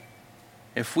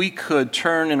If we could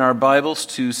turn in our Bibles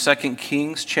to 2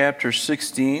 Kings chapter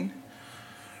 16,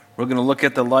 we're going to look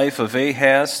at the life of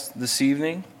Ahaz this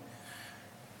evening.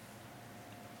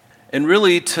 And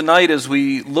really tonight as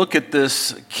we look at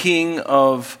this king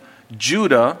of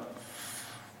Judah,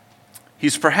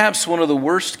 he's perhaps one of the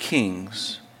worst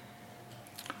kings.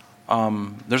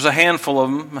 There's a handful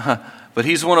of them, but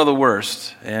he's one of the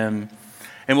worst.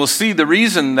 And we'll see the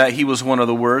reason that he was one of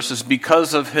the worst is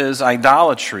because of his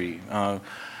idolatry.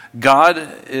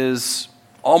 God is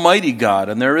Almighty God,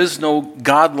 and there is no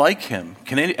God like him.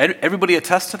 Can everybody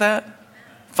attest to that?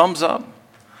 Thumbs up.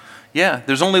 Yeah,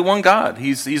 there's only one God.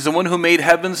 He's the one who made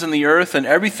heavens and the earth and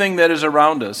everything that is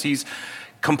around us. He's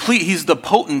complete. He's the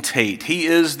potentate. He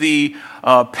is the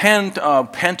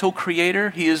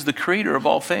panto-creator. He is the creator of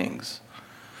all things,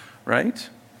 right?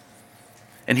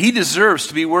 And he deserves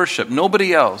to be worshipped,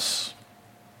 nobody else.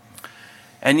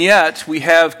 And yet we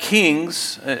have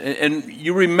kings, and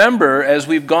you remember as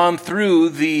we've gone through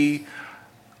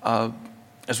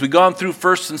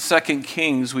First and Second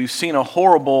Kings, we've seen a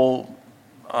horrible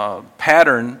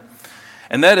pattern,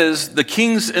 and that is the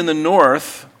kings in the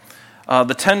north,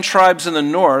 the 10 tribes in the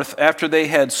north, after they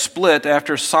had split,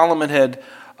 after Solomon had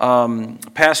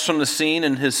passed from the scene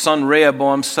and his son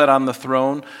Rehoboam sat on the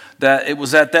throne, that it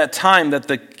was at that time that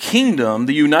the kingdom,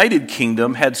 the united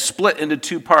kingdom, had split into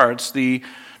two parts, the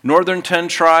northern 10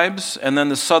 tribes and then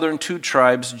the southern 2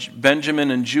 tribes,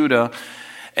 Benjamin and Judah.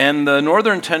 And the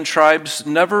northern 10 tribes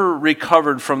never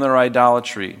recovered from their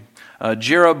idolatry.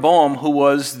 Jeroboam, who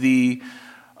was the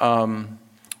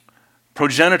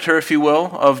progenitor, if you will,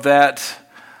 of that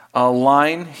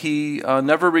line, he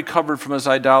never recovered from his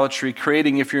idolatry,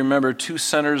 creating, if you remember, 2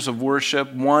 centers of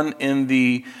worship, one in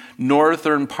the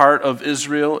northern part of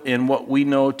Israel in what we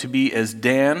know to be as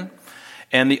Dan,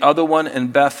 and the other one in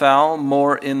Bethel,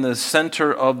 more in the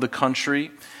center of the country.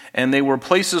 And they were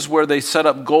places where they set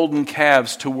up golden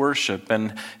calves to worship.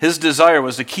 And his desire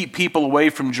was to keep people away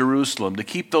from Jerusalem, to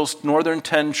keep those northern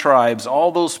 10 tribes,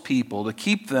 all those people, to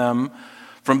keep them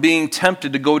from being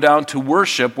tempted to go down to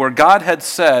worship where God had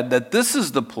said that this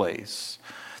is the place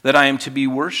that I am to be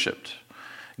worshiped.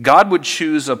 God would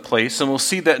choose a place, and we'll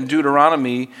see that in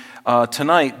Deuteronomy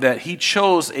tonight, that he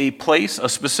chose a place, a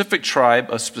specific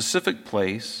tribe, a specific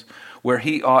place where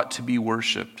he ought to be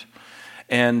worshiped.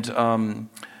 And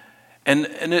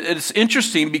it's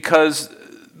interesting because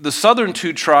the southern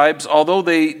 2 tribes, although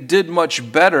they did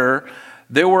much better,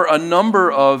 there were a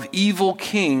number of evil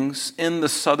kings in the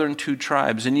southern 2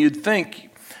 tribes. And you'd think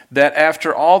that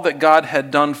after all that God had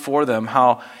done for them,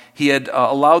 how he had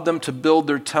allowed them to build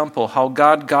their temple, how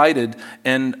God guided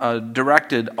and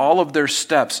directed all of their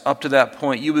steps up to that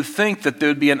point, you would think that there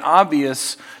would be an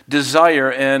obvious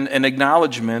desire and an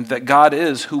acknowledgement that God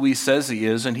is who he says he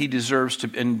is and he deserves to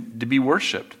be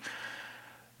worshipped.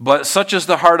 But such is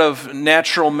the heart of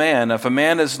natural man. If a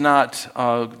man is not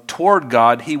toward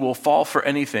God, he will fall for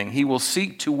anything. He will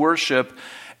seek to worship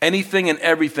anything and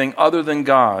everything other than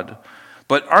God.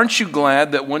 But aren't you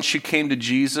glad that once you came to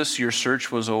Jesus, your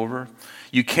search was over?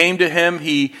 You came to him,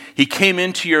 he came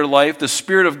into your life, the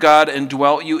Spirit of God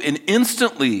indwelt you, and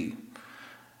instantly,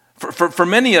 for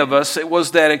many of us, it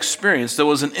was that experience. There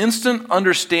was an instant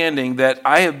understanding that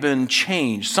I have been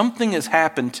changed. Something has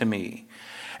happened to me.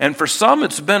 And for some,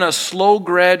 it's been a slow,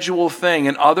 gradual thing.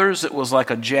 And others, it was like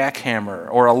a jackhammer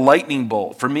or a lightning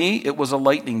bolt. For me, it was a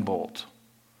lightning bolt.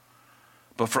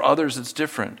 But for others, it's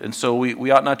different. And so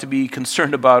we ought not to be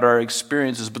concerned about our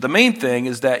experiences. But the main thing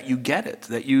is that you get it,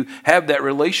 that you have that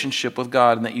relationship with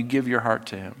God and that you give your heart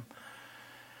to him.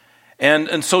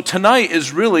 And so tonight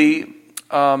is really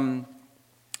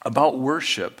about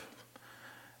worship.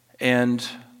 And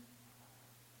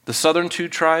the southern 2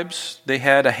 tribes, they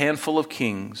had a handful of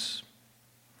kings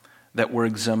that were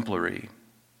exemplary.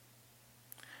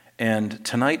 And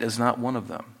tonight is not one of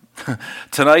them.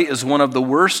 Tonight is one of the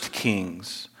worst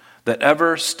kings that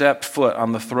ever stepped foot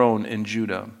on the throne in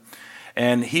Judah.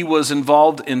 And he was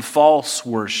involved in false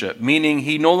worship, meaning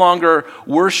he no longer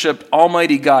worshiped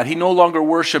Almighty God. He no longer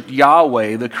worshiped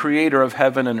Yahweh, the creator of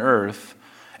heaven and earth,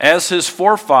 as his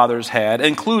forefathers had,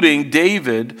 including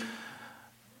David,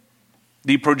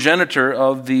 the progenitor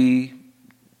of the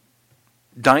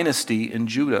dynasty in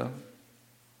Judah.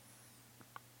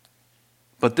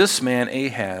 But this man,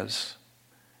 Ahaz,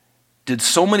 did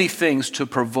so many things to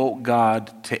provoke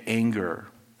God to anger.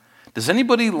 Does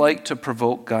anybody like to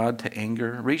provoke God to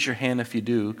anger? Raise your hand if you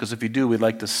do, because if you do, we'd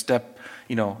like to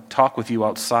talk with you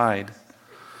outside.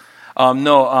 None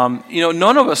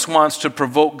of us wants to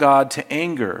provoke God to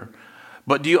anger.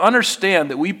 But do you understand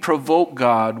that we provoke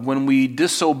God when we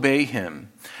disobey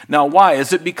him? Now, why?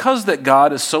 Is it because that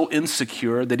God is so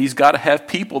insecure that he's got to have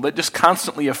people that just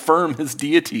constantly affirm his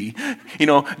deity?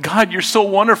 God, you're so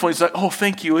wonderful. He's like, oh,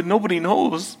 thank you. And nobody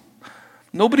knows.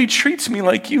 Nobody treats me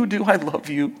like you do. I love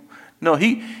you. No,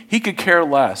 he could care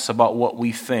less about what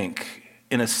we think,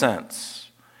 in a sense.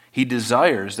 He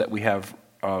desires that we have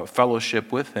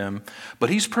fellowship with him, but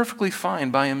he's perfectly fine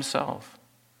by himself.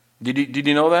 Did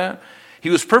you know that? He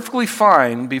was perfectly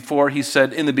fine before he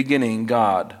said, in the beginning,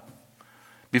 God.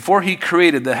 Before he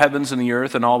created the heavens and the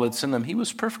earth and all that's in them, he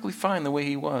was perfectly fine the way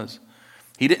he was.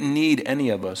 He didn't need any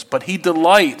of us, but he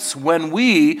delights when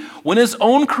his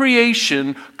own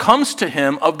creation comes to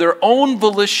him of their own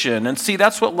volition. And see,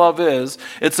 that's what love is.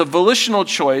 It's a volitional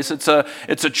choice. It's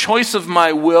a choice of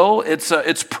my will.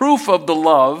 It's proof of the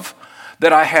love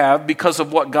that I have because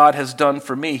of what God has done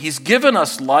for me. He's given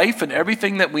us life and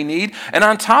everything that we need. And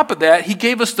on top of that, he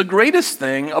gave us the greatest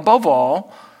thing above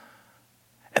all,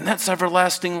 and that's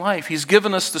everlasting life. He's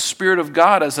given us the Spirit of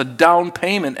God as a down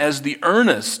payment, as the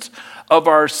earnest of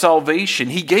our salvation.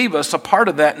 He gave us a part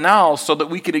of that now so that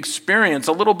we could experience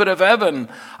a little bit of heaven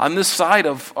on this side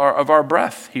of our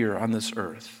breath here on this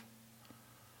earth.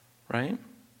 Right?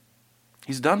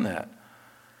 He's done that.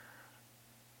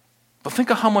 But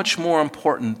think of how much more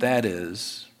important that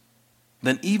is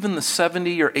than even the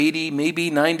 70 or 80, maybe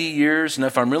 90 years, and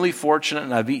if I'm really fortunate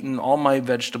and I've eaten all my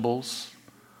vegetables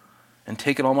and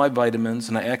taken all my vitamins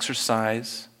and I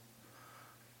exercise,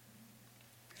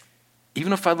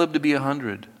 even if I live to be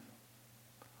 100,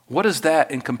 what is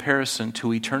that in comparison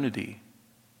to eternity?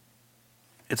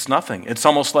 It's nothing. It's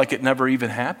almost like it never even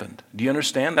happened. Do you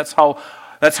understand? That's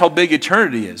how big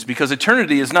eternity is, because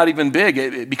eternity is not even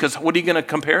big, because what are you going to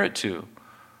compare it to?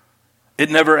 It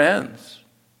never ends.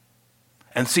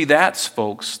 And see,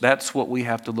 folks, that's what we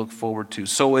have to look forward to.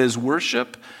 So is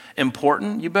worship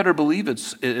important? You better believe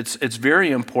it's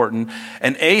very important.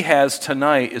 And Ahaz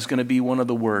tonight is going to be one of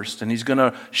the worst, and he's going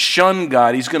to shun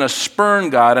God, he's going to spurn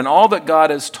God, and all that God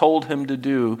has told him to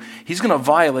do, he's going to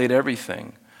violate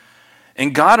everything.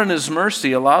 And God in his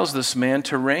mercy allows this man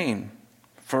to reign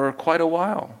for quite a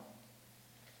while.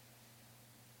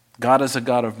 God is a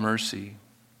God of mercy.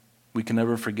 We can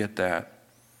never forget that.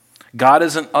 God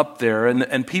isn't up there,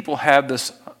 and people have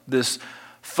this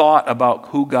thought about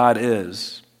who God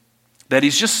is, that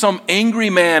he's just some angry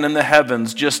man in the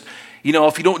heavens, just,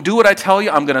 if you don't do what I tell you,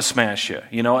 I'm going to smash you,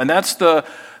 and that's the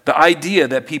idea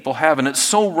that people have, and it's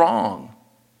so wrong.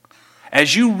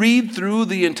 As you read through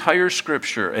the entire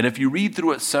Scripture, and if you read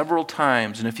through it several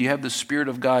times, and if you have the Spirit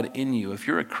of God in you, if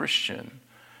you're a Christian,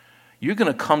 you're going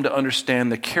to come to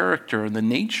understand the character and the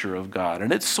nature of God.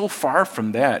 And it's so far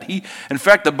from that. In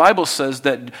fact, the Bible says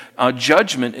that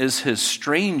judgment is his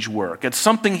strange work. It's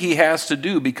something he has to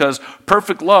do because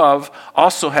perfect love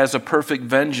also has a perfect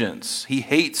vengeance. He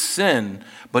hates sin,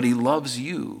 but he loves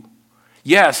you.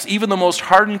 Yes, even the most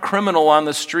hardened criminal on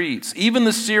the streets, even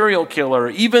the serial killer,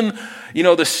 even,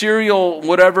 the serial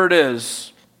whatever it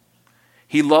is,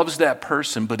 he loves that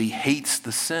person, but he hates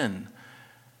the sin.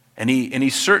 And he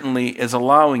certainly is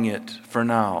allowing it for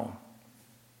now.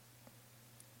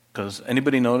 Because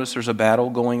anybody notice there's a battle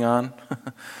going on?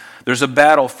 There's a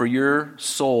battle for your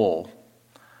soul.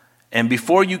 And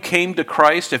before you came to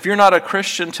Christ, if you're not a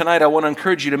Christian tonight, I want to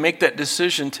encourage you to make that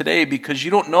decision today, because you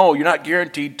don't know, you're not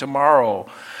guaranteed tomorrow.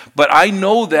 But I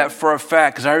know that for a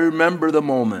fact, because I remember the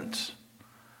moment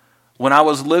when I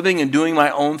was living and doing my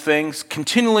own things,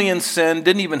 continually in sin,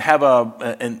 didn't even have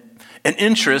an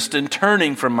interest in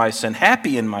turning from my sin,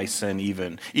 happy in my sin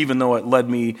even though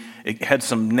it had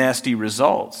some nasty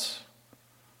results.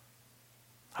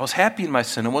 I was happy in my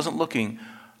sin, I wasn't looking.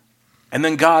 And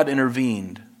then God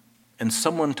intervened, and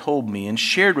someone told me and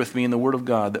shared with me in the Word of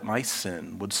God that my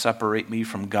sin would separate me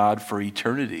from God for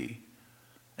eternity.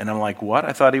 And I'm like, what?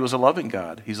 I thought he was a loving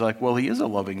God. He's like, well, he is a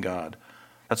loving God.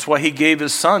 That's why he gave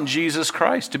his son, Jesus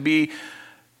Christ,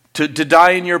 to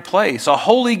die in your place. A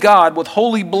holy God with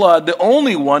holy blood, the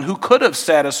only one who could have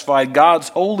satisfied God's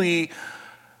holy,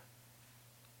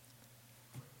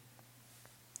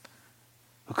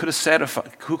 who could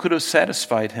have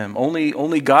satisfied him.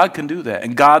 Only God can do that.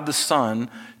 And God the Son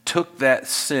took that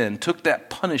sin, took that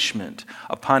punishment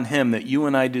upon him that you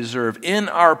and I deserve in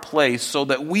our place, so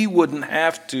that we wouldn't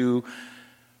have to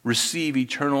receive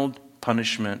eternal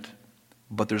punishment.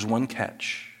 But there's one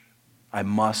catch. I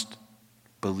must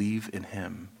believe in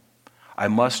him. I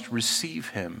must receive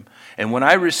him. And when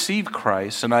I receive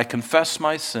Christ and I confess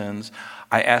my sins,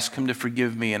 I ask him to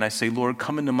forgive me, and I say, Lord,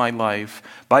 come into my life.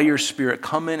 By your Spirit,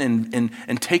 come in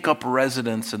and take up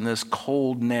residence in this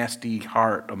cold, nasty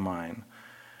heart of mine.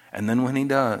 And then when he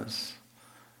does,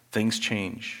 things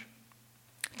change.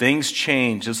 Things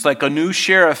change. It's like a new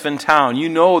sheriff in town. You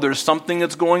know there's something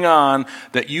that's going on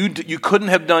that you couldn't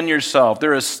have done yourself.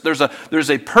 There's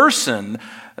a person,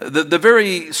 the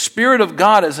very Spirit of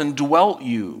God has indwelt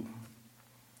you.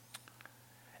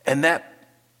 And that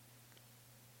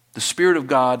the Spirit of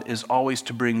God is always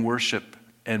to bring worship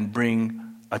and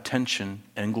bring attention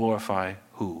and glorify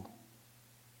who?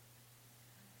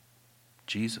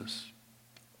 Jesus.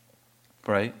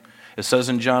 Right? It says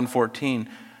in John 14,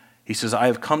 he says, I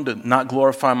have come to not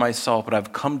glorify myself, but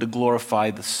I've come to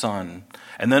glorify the Son.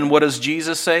 And then what does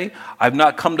Jesus say? I've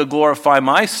not come to glorify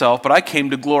myself, but I came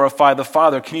to glorify the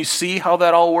Father. Can you see how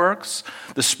that all works?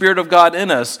 The Spirit of God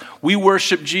in us, we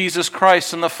worship Jesus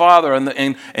Christ and the Father,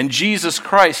 and Jesus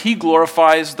Christ, he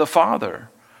glorifies the Father.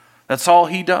 That's all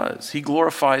he does. He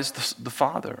glorifies the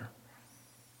Father.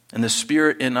 And the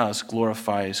Spirit in us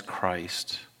glorifies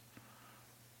Christ.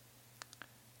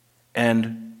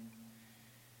 And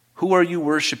who are you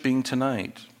worshiping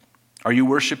tonight? Are you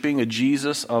worshiping a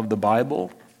Jesus of the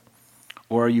Bible?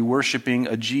 Or are you worshiping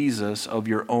a Jesus of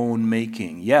your own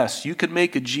making? Yes, you could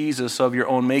make a Jesus of your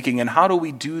own making. And how do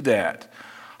we do that?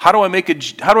 How do I make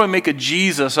a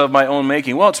Jesus of my own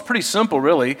making? Well, it's pretty simple,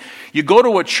 really. You go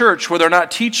to a church where they're not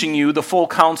teaching you the full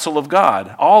counsel of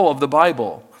God, all of the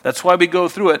Bible. That's why we go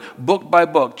through it book by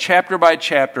book, chapter by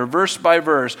chapter, verse by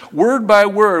verse, word by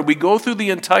word. We go through the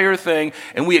entire thing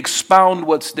and we expound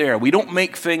what's there. We don't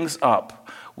make things up.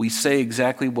 We say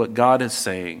exactly what God is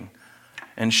saying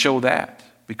and show that,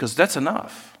 because that's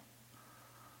enough.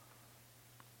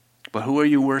 But who are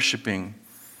you worshiping?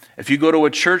 If you go to a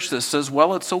church that says,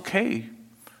 well, it's okay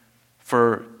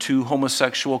for two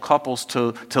homosexual couples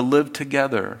to live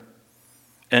together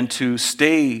and to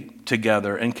stay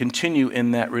together and continue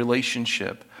in that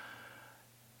relationship,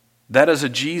 that is a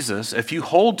Jesus. If you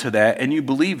hold to that and you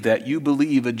believe that, you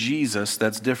believe a Jesus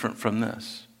that's different from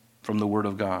this, from the Word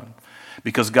of God.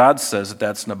 Because God says that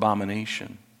that's an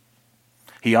abomination.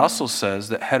 He also says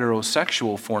that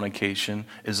heterosexual fornication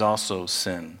is also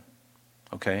sin.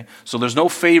 Okay? So there's no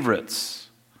favorites.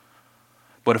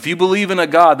 But if you believe in a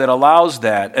God that allows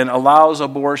that and allows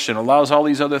abortion, allows all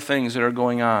these other things that are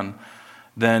going on,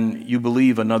 then you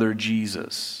believe another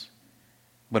Jesus.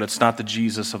 But it's not the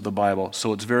Jesus of the Bible.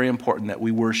 So it's very important that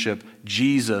we worship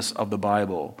Jesus of the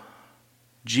Bible.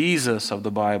 Jesus of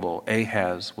the Bible.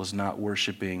 Ahaz was not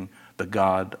worshiping the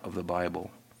God of the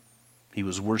Bible. He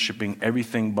was worshiping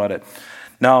everything but it.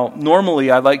 Now, normally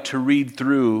I like to read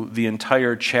through the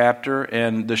entire chapter,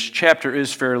 and this chapter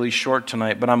is fairly short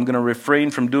tonight, but I'm going to refrain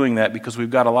from doing that because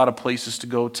we've got a lot of places to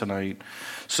go tonight.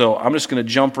 So I'm just going to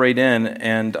jump right in,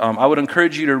 and I would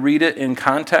encourage you to read it in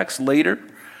context later.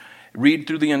 Read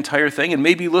through the entire thing, and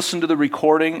maybe listen to the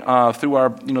recording through our,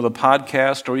 the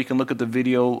podcast, or you can look at the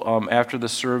video after the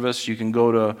service. You can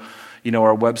go to,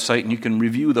 our website, and you can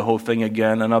review the whole thing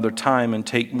again another time and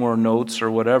take more notes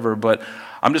or whatever. But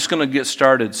I'm just going to get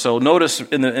started. So notice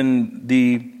in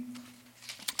the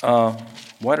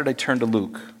why did I turn to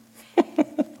Luke?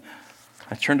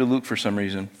 I turned to Luke for some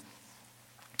reason.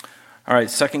 All right,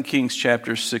 2 Kings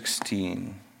chapter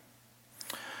 16.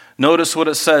 Notice what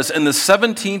it says. In the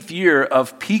 17th year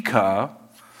of Pekah,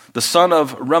 the son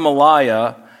of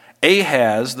Remaliah,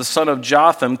 Ahaz, the son of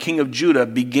Jotham, king of Judah,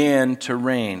 began to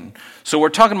reign. So we're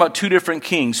talking about two different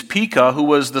kings. Pekah, who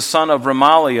was the son of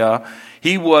Remaliah,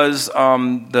 he was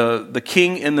the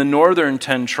king in the northern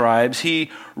 10 tribes. He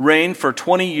reigned for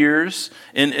 20 years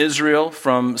in Israel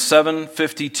from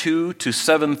 752 to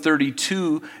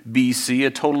 732 BC,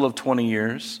 a total of 20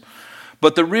 years.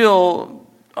 But the real,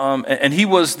 and he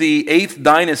was the 8th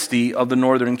dynasty of the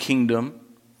northern kingdom.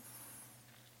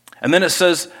 And then it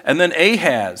says, and then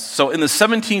Ahaz. So in the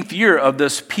 17th year of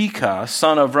this Pekah,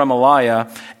 son of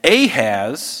Remaliah,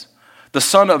 Ahaz, the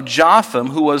son of Jotham,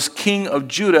 who was king of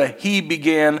Judah, he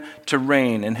began to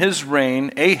reign. And his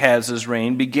reign, Ahaz's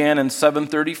reign, began in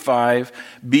 735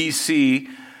 BC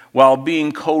while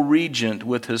being co-regent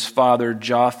with his father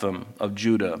Jotham of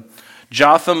Judah.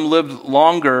 Jotham lived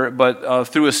longer, but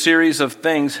through a series of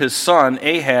things, his son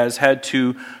Ahaz had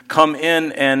to come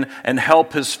in and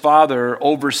help his father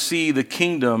oversee the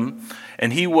kingdom.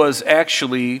 And he was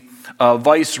actually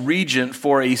vice regent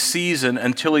for a season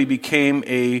until he became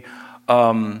a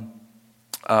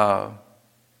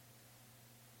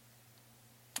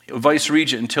vice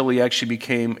regent until he actually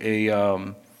became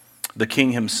the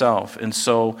king himself. And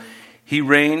so he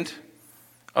reigned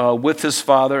with his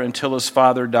father until his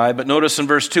father died. But notice in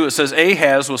verse 2 it says,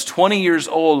 Ahaz was 20 years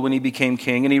old when he became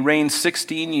king, and he reigned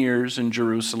 16 years in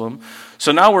Jerusalem.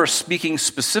 So now we're speaking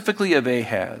specifically of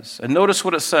Ahaz. And notice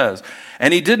what it says.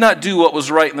 And he did not do what was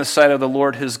right in the sight of the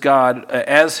Lord his God,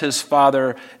 as his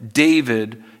father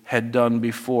David had done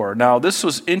before. Now, this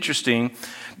was interesting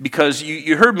because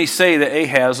you heard me say that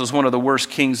Ahaz was one of the worst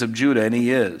kings of Judah, and he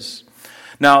is.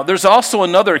 Now, there's also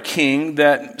another king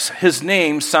that his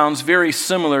name sounds very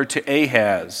similar to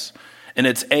Ahaz, and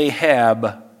it's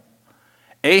Ahab.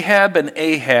 Ahab and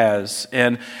Ahaz.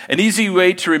 And an easy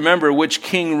way to remember which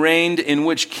king reigned in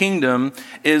which kingdom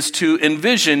is to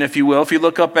envision, if you will, if you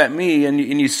look up at me and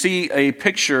you see a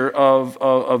picture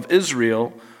of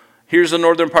Israel. Here's the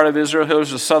northern part of Israel,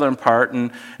 here's the southern part,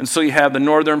 and so you have the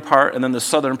northern part and then the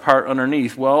southern part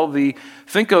underneath. Well,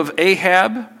 think of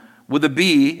Ahab with a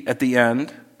B at the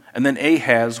end, and then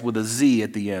Ahaz with a Z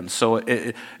at the end. So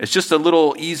it's just a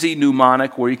little easy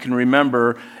mnemonic where you can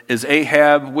remember, is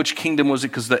Ahab, which kingdom was it?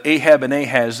 Because the Ahab and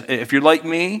Ahaz, if you're like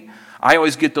me, I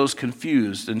always get those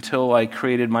confused until I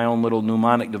created my own little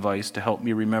mnemonic device to help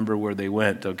me remember where they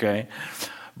went, okay?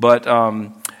 But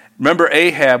remember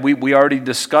Ahab, we already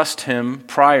discussed him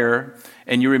prior,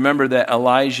 and you remember that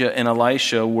Elijah and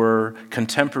Elisha were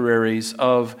contemporaries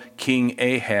of King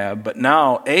Ahab. But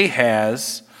now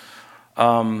Ahaz,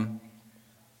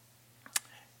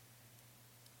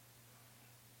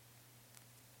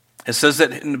 it says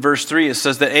that in verse 3, it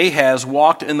says that Ahaz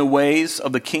walked in the ways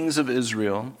of the kings of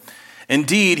Israel.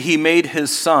 Indeed, he made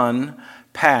his son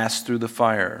pass through the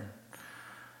fire.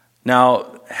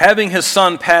 Now, having his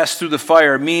son pass through the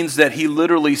fire means that he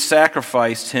literally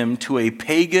sacrificed him to a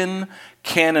pagan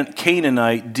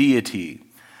Canaanite deity.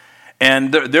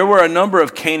 And there were a number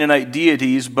of Canaanite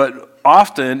deities, but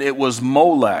often it was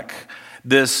Molech,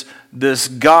 this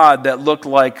god that looked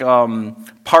like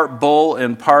part bull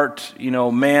and part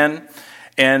man.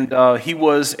 And he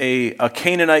was a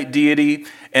Canaanite deity.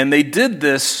 And they did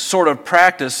this sort of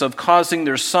practice of causing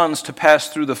their sons to pass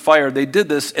through the fire. They did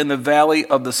this in the valley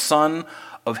of the son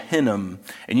of Hinnom.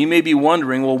 And you may be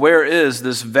wondering, well, where is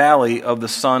this valley of the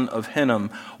son of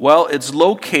Hinnom? Well, it's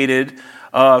located,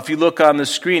 if you look on the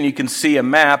screen, you can see a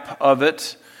map of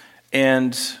it.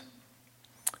 And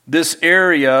this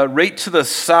area right to the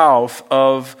south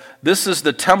of, this is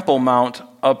the Temple Mount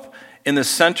up in the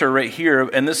center right here.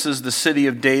 And this is the city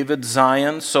of David,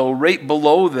 Zion. So right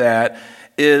below that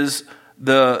is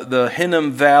the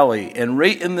Hinnom Valley, and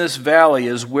right in this valley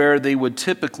is where they would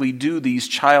typically do these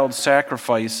child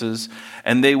sacrifices,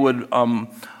 and they would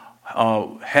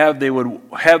have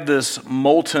this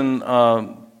molten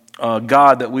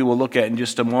god that we will look at in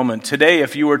just a moment. Today,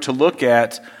 if you were to look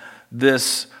at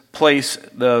this place,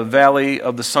 the Valley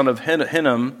of the Son of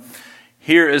Hinnom,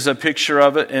 here is a picture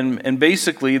of it, and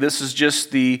basically this is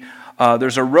just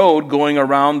there's a road going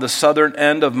around the southern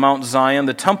end of Mount Zion.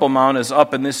 The Temple Mount is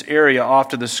up in this area off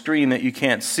to the screen that you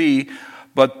can't see.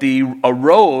 But a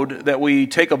road that we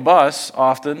take a bus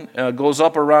often goes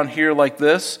up around here like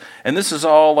this. And this is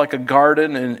all like a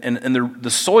garden, and the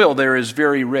soil there is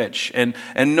very rich. And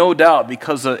no doubt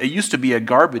because it used to be a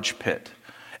garbage pit.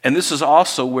 And this is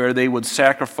also where they would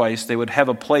sacrifice. They would have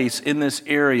a place in this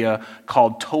area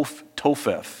called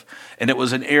Topheth. And it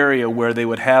was an area where they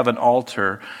would have an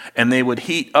altar, and they would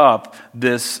heat up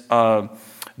this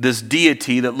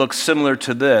deity that looks similar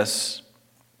to this.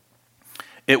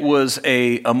 It was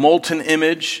a molten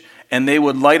image, and they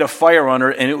would light a fire on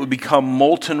it, and it would become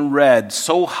molten red,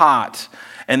 so hot.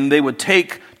 And they would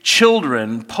take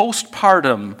children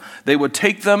postpartum, they would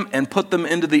take them and put them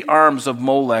into the arms of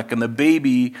Molech, and the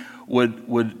baby would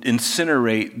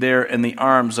incinerate there in the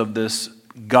arms of this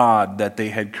god that they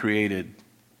had created.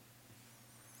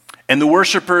 And the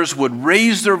worshipers would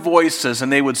raise their voices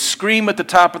and they would scream at the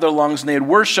top of their lungs, and they would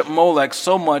worship Molech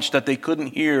so much that they couldn't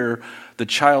hear the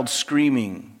child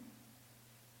screaming.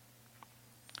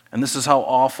 And this is how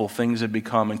awful things had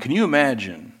become. And can you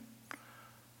imagine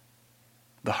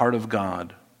the heart of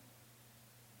God?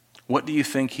 What do you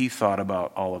think he thought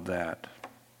about all of that?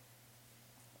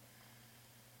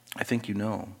 I think you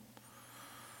know.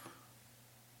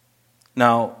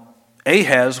 Now,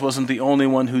 Ahaz wasn't the only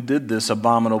one who did this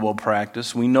abominable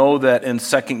practice. We know that in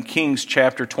 2 Kings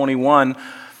chapter 21,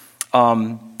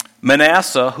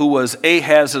 Manasseh, who was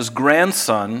Ahaz's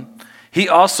grandson, he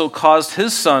also caused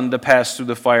his son to pass through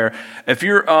the fire. If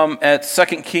you're at 2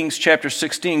 Kings chapter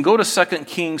 16, go to 2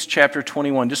 Kings chapter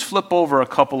 21. Just flip over a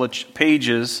couple of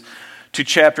pages to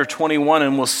chapter 21,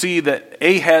 and we'll see that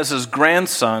Ahaz's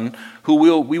grandson, who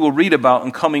we will read about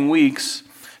in coming weeks,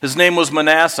 his name was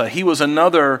Manasseh. He was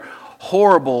another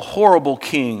horrible, horrible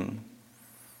king.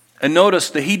 And notice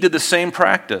that he did the same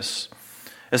practice.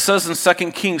 It says in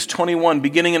 2 Kings 21,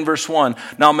 beginning in verse 1,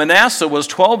 Now Manasseh was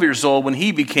 12 years old when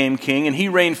he became king, and he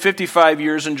reigned 55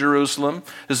 years in Jerusalem.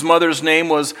 His mother's name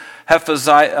was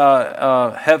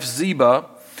Hephzibah,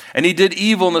 And he did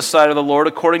evil in the sight of the Lord,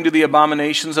 according to the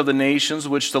abominations of the nations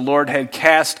which the Lord had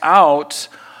cast out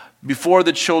before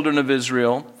the children of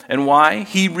Israel. And why?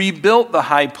 He rebuilt the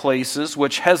high places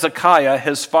which Hezekiah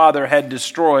his father had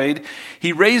destroyed.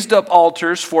 He raised up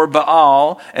altars for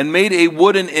Baal and made a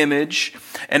wooden image,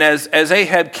 and as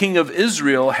Ahab king of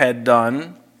Israel had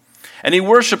done. And he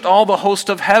worshipped all the host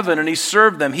of heaven, and he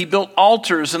served them. He built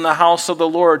altars in the house of the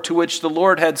Lord, to which the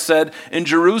Lord had said, in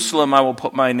Jerusalem I will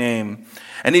put my name.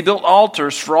 And he built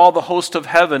altars for all the host of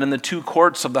heaven in the two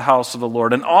courts of the house of the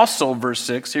Lord. And also, verse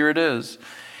 6, here it is.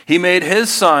 He made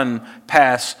his son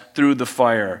pass through the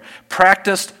fire,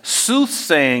 practiced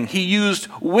soothsaying. He used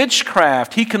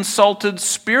witchcraft. He consulted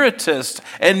spiritists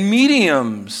and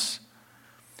mediums.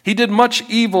 He did much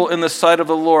evil in the sight of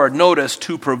the Lord, notice,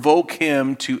 to provoke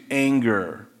him to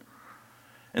anger.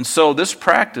 And so this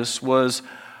practice was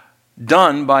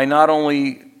done by not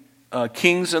only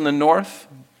kings in the north,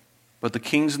 but the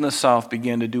kings in the south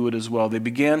began to do it as well. They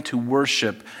began to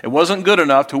worship. It wasn't good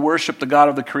enough to worship the God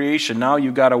of the creation. Now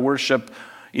you've got to worship,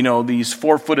 these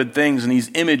four-footed things and these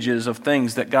images of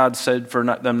things that God said for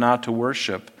them not to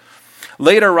worship.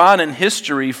 Later on in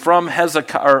history, from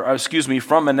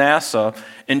Manasseh,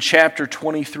 in chapter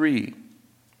 23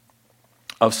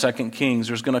 of 2 Kings,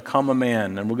 there's going to come a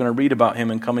man, and we're going to read about him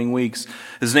in coming weeks.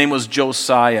 His name was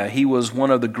Josiah. He was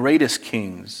one of the greatest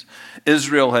kings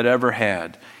Israel had ever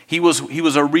had. He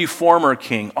was a reformer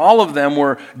king. All of them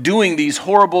were doing these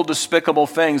horrible, despicable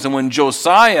things. And when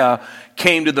Josiah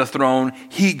came to the throne,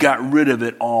 he got rid of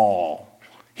it all.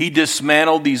 He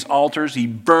dismantled these altars. He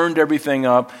burned everything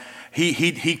up.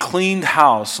 He cleaned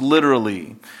house,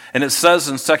 literally. And it says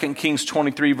in 2 Kings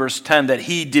 23, verse 10, that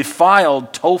he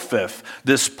defiled Topheth,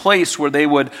 this place where they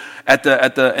would,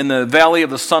 in the valley of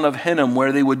the son of Hinnom,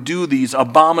 where they would do these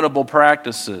abominable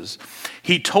practices.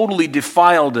 He totally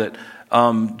defiled it.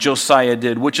 Josiah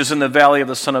did, which is in the valley of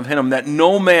the son of Hinnom, that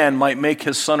no man might make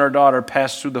his son or daughter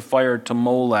pass through the fire to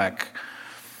Molech.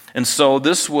 And so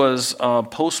this was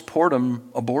postpartum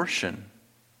abortion.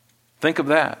 Think of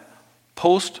that.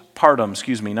 Postpartum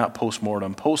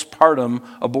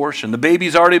abortion. The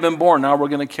baby's already been born, now we're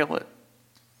going to kill it.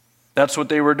 That's what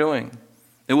they were doing.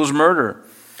 It was murder.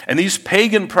 And these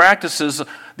pagan practices,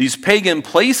 these pagan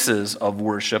places of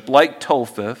worship, like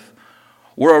Topheth,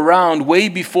 were around way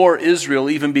before Israel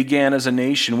even began as a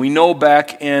nation. We know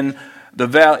back in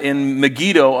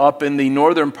Megiddo, up in the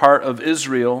northern part of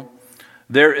Israel,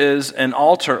 there is an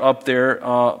altar up there,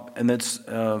 and it's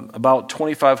about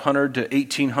 2500 to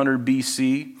 1800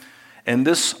 BC. And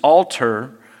this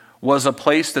altar was a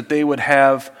place that they would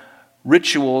have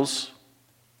rituals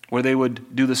where they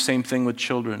would do the same thing with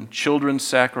children. Children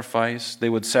sacrifice. They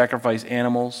would sacrifice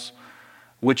animals,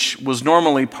 which was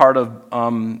normally part of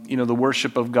the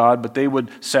worship of God, but they would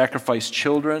sacrifice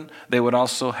children. They would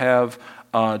also have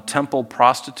temple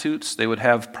prostitutes. They would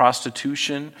have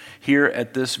prostitution here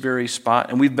at this very spot.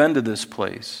 And we've been to this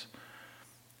place.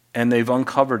 And they've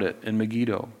uncovered it in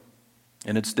Megiddo.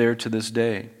 And it's there to this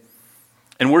day.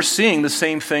 And we're seeing the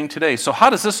same thing today. So how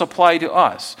does this apply to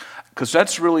us? Because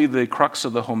that's really the crux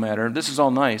of the whole matter. This is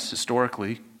all nice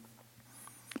historically.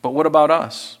 But what about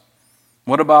us?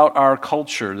 What about our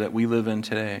culture that we live in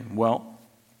today? Well,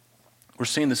 we're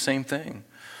seeing the same thing.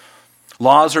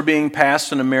 Laws are being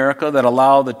passed in America that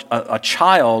allow a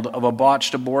child of a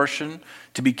botched abortion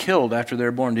to be killed after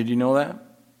they're born. Did you know that?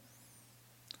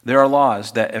 There are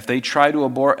laws that if they try to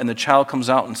abort and the child comes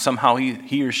out and somehow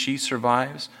he or she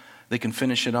survives, they can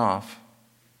finish it off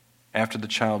after the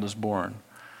child is born.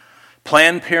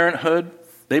 Planned Parenthood,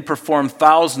 they perform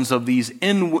thousands of these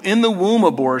in the womb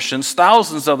abortions,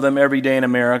 thousands of them every day in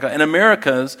America. And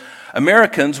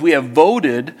Americans, we have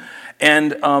voted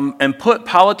and put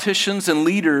politicians and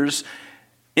leaders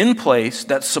in place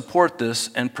that support this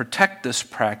and protect this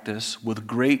practice with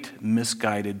great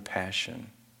misguided passion.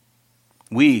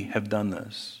 We have done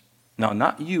this. Now,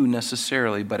 not you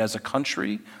necessarily, but as a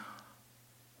country,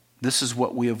 this is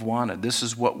what we have wanted. This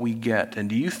is what we get. And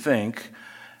do you think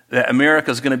that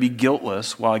America is going to be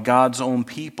guiltless while God's own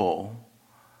people,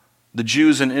 the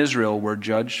Jews in Israel, were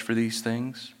judged for these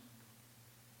things?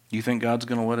 Do you think God's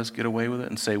going to let us get away with it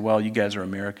and say, well, you guys are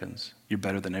Americans. You're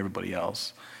better than everybody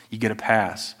else. You get a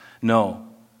pass. No.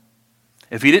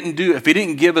 If he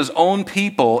didn't give his own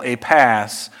people a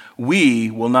pass,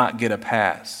 we will not get a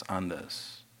pass on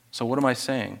this. So what am I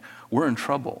saying? We're in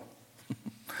trouble.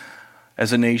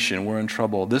 As a nation, we're in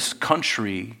trouble. This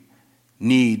country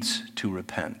needs to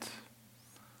repent.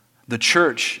 The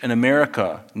church in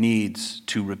America needs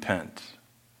to repent.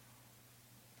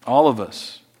 All of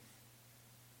us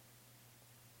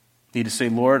need to say,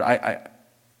 Lord, I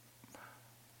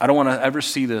don't want to ever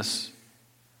see this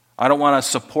I don't want to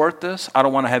support this. I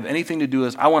don't want to have anything to do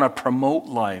with this. I want to promote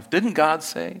life. Didn't God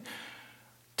say,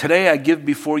 today I give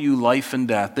before you life and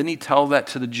death? Didn't he tell that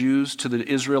to the Jews, to the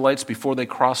Israelites before they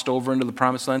crossed over into the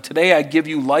promised land? Today I give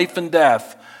you life and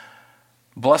death,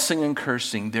 blessing and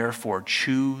cursing. Therefore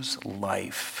choose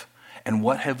life. And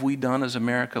what have we done as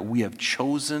America? We have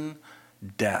chosen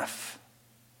death.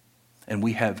 And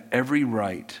we have every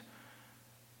right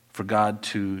for God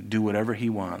to do whatever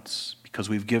he wants because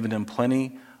we've given him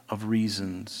plenty of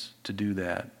reasons to do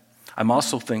that. I'm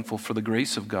also thankful for the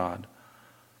grace of God.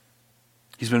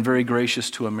 He's been very gracious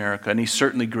to America, and he's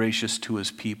certainly gracious to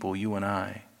his people, you and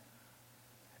I.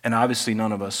 And obviously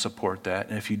none of us support that.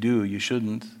 And if you do, you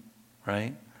shouldn't,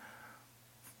 right?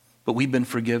 But we've been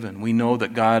forgiven. We know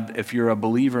that God, if you're a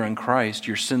believer in Christ,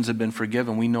 your sins have been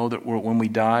forgiven. We know that when we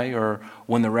die or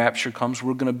when the rapture comes,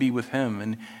 we're going to be with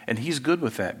him. And he's good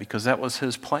with that because that was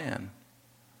his plan.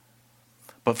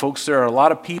 But folks, there are a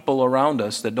lot of people around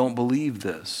us that don't believe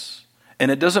this.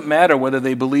 And it doesn't matter whether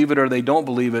they believe it or they don't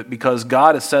believe it because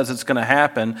God says it's going to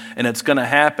happen, and it's going to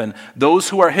happen. Those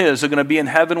who are his are going to be in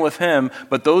heaven with him,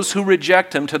 but those who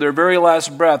reject him to their very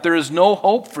last breath, there is no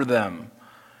hope for them.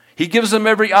 He gives them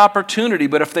every opportunity,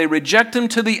 but if they reject him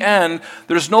to the end,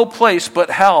 there's no place but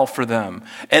hell for them.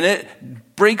 And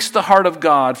it breaks the heart of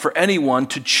God for anyone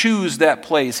to choose that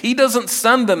place. He doesn't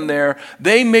send them there.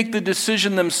 They make the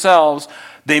decision themselves.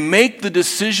 They make the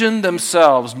decision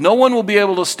themselves. No one will be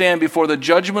able to stand before the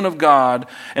judgment of God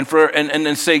and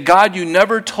say, God, you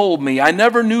never told me. I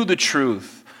never knew the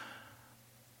truth.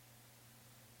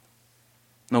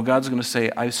 No, God's going to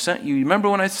say, I sent you. You remember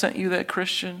when I sent you that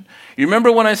Christian? You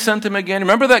remember when I sent him again?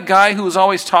 Remember that guy who was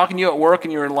always talking to you at work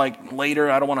and you were like, later,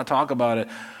 I don't want to talk about it.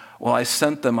 Well, I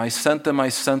sent them,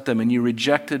 and you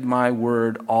rejected my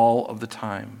word all of the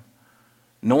time.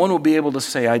 No one will be able to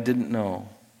say, I didn't know.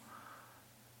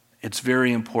 It's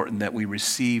very important that we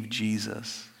receive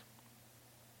Jesus.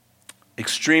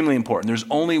 Extremely important. There's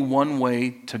only one way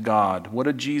to God. What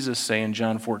did Jesus say in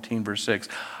John 14, verse 6?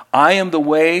 I am the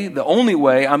way,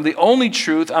 I'm the only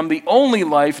truth, I'm the only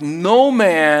life. No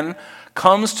man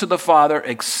comes to the Father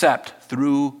except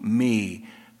through me.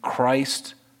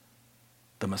 Christ,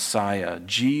 the Messiah,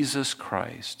 Jesus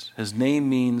Christ. His name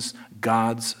means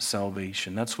God's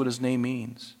salvation. That's what his name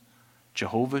means.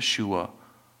 Jehovah Shua,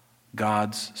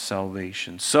 God's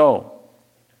salvation. So,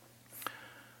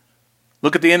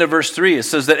 look at the end of verse 3. It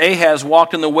says that Ahaz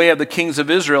walked in the way of the kings of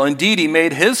Israel. Indeed, he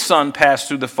made his son pass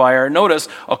through the fire. Notice,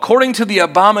 according to the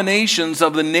abominations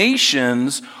of the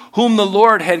nations whom the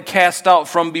Lord had cast out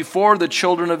from before the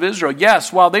children of Israel.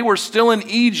 Yes, while they were still in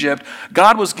Egypt,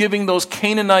 God was giving those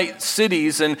Canaanite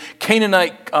cities and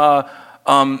Canaanite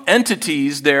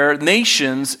entities there,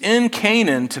 nations in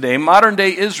Canaan today, modern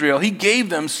day Israel. He gave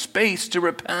them space to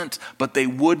repent, but they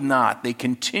would not. They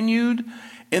continued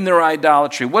in their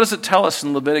idolatry. What does it tell us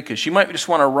in Leviticus? You might just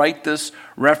want to write this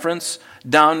reference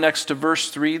down next to verse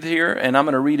 3 here, and I'm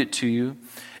going to read it to you.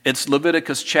 It's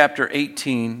Leviticus chapter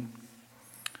 18,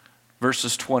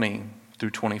 verses 20 through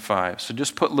 25. So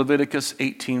just put Leviticus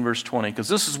 18, verse 20, because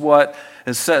this is what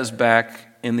it says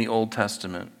back in the Old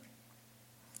Testament.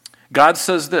 God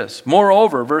says this,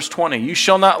 moreover, verse 20, you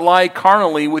shall not lie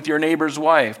carnally with your neighbor's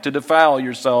wife to defile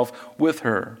yourself with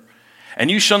her. And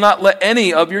you shall not let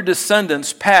any of your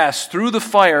descendants pass through the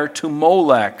fire to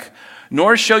Molech,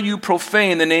 nor shall you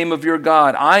profane the name of your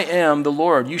God. I am the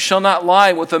Lord. You shall not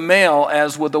lie with a male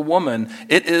as with a woman.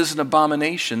 It is an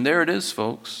abomination. There it is,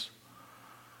 folks.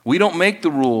 We don't make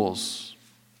the rules.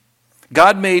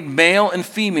 God made male and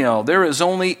female. There is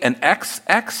only an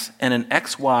XX and an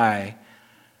XY.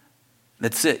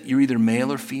 That's it. You're either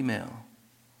male or female.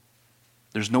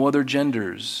 There's no other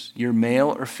genders. You're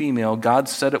male or female. God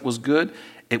said it was good.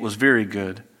 It was very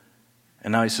good.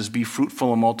 And now he says, be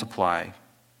fruitful and multiply.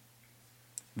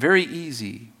 Very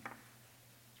easy.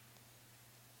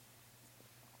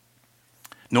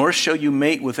 Nor shall you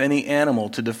mate with any animal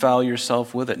to defile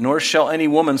yourself with it. Nor shall any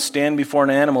woman stand before an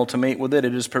animal to mate with it.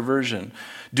 It is perversion.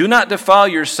 Do not defile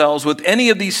yourselves with any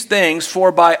of these things,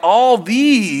 for by all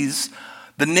these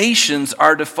the nations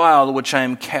are defiled, which I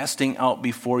am casting out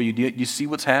before you. Do you see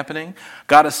what's happening?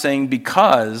 God is saying,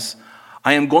 because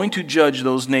I am going to judge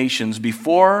those nations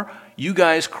before you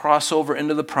guys cross over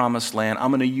into the promised land,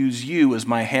 I'm going to use you as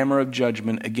my hammer of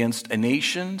judgment against a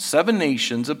nation, 7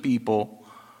 nations of people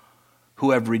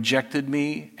who have rejected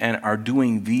me and are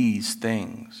doing these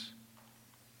things.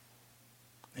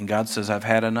 And God says, I've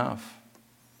had enough.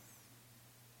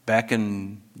 Back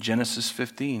in Genesis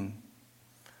 15,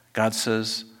 God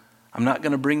says, I'm not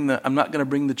going to bring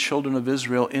the children of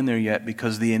Israel in there yet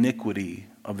because the iniquity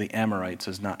of the Amorites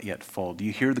is not yet full. Do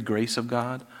you hear the grace of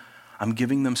God? I'm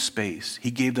giving them space.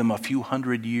 He gave them a few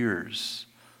hundred years,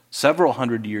 several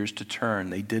hundred years to turn.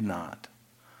 They did not.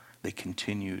 They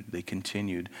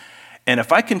continued. And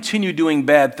if I continue doing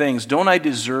bad things, don't I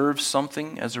deserve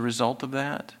something as a result of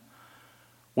that?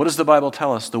 What does the Bible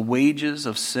tell us? The wages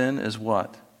of sin is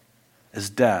what?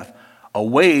 Is death. A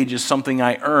wage is something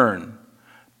I earn.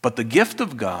 But the gift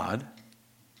of God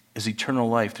is eternal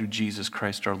life through Jesus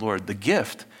Christ our Lord. The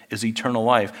gift is eternal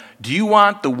life. Do you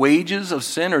want the wages of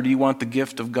sin, or do you want the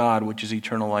gift of God, which is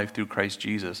eternal life through Christ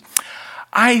Jesus?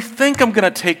 I think I'm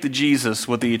going to take the Jesus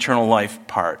with the eternal life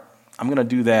part. I'm going to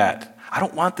do that. I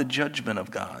don't want the judgment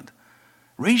of God.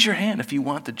 Raise your hand if you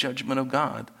want the judgment of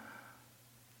God.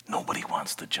 Nobody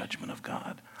wants the judgment of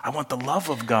God. I want the love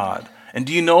of God. And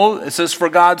do you know, it says, for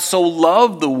God so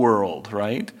loved the world,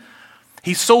 right?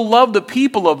 He so loved the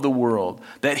people of the world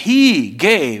that he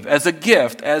gave as a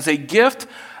gift,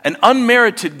 an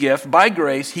unmerited gift by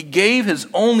grace, he gave his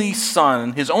only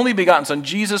son, his only begotten son,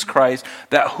 Jesus Christ,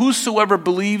 that whosoever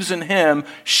believes in him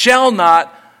shall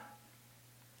not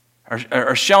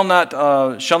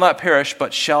perish,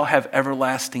 but shall have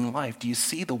everlasting life. Do you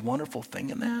see the wonderful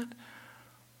thing in that?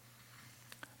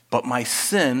 But my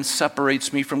sin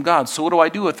separates me from God. So what do I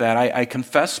do with that? I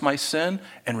confess my sin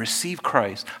and receive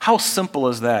Christ. How simple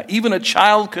is that? Even a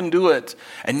child can do it,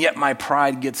 and yet my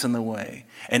pride gets in the way.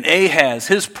 And Ahaz,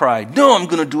 his pride, no, I'm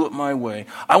going to do it my way.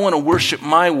 I want to worship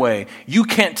my way. You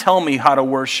can't tell me how to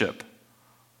worship.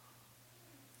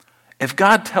 If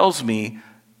God tells me,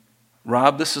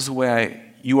 Rob, this is the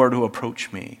way you are to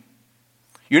approach me.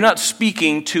 You're not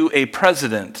speaking to a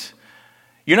president.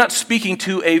 You're not speaking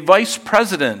to a vice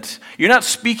president. You're not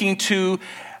speaking to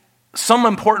some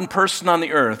important person on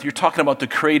the earth. You're talking about the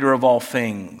creator of all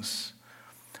things.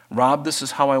 Rob, this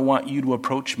is how I want you to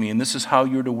approach me, and this is how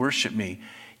you're to worship me.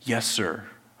 Yes, sir.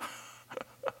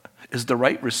 Is the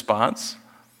right response.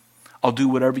 I'll do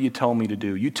whatever you tell me to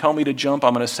do. You tell me to jump,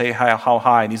 I'm going to say how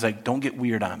high. And he's like, don't get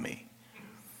weird on me.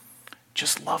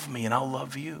 Just love me and I'll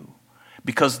love you.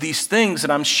 Because these things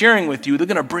that I'm sharing with you, they're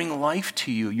going to bring life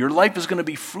to you. Your life is going to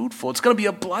be fruitful. It's going to be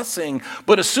a blessing.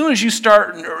 But as soon as you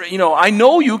start, I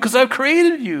know you because I've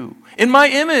created you in my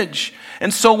image.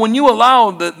 And so when you allow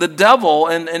the devil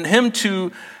and him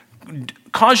to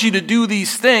cause you to do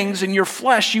these things in your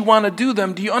flesh, you want to do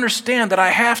them, do you understand that I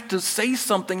have to say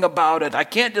something about it? I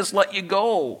can't just let you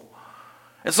go.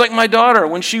 It's like my daughter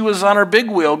when she was on her big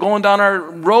wheel going down our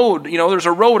road. There's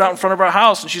a road out in front of our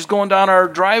house, and she's going down our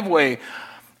driveway.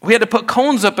 We had to put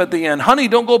cones up at the end. Honey,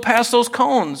 don't go past those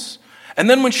cones. And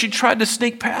then when she tried to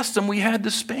sneak past them, we had to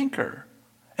spank her.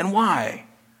 And why?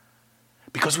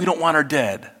 Because we don't want her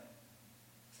dead.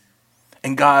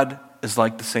 And God is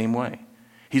like the same way.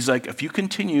 He's like, if you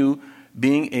continue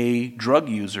being a drug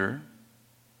user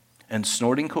and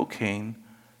snorting cocaine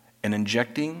and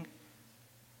injecting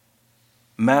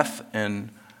meth and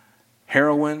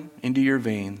heroin into your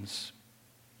veins,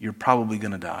 you're probably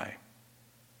going to die.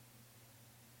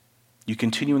 You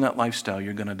continue in that lifestyle,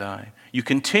 you're going to die. You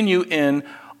continue in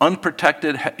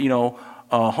unprotected,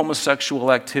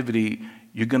 homosexual activity,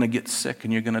 you're going to get sick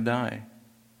and you're going to die.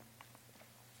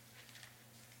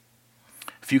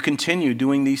 If you continue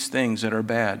doing these things that are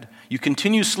bad, you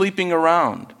continue sleeping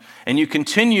around, and you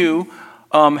continue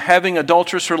having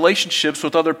adulterous relationships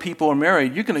with other people who are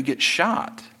married, you're going to get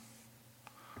shot.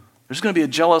 There's going to be a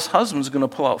jealous husband who's going to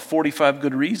pull out 45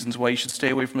 good reasons why you should stay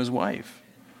away from his wife.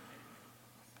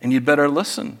 And you'd better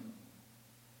listen.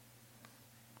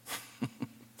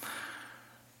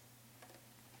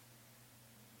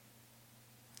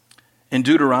 In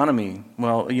Deuteronomy,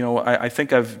 I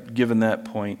think I've given that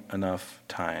point enough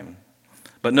time.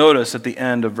 But notice at the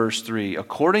end of verse 3,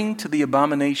 according to the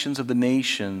abominations of the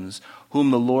nations whom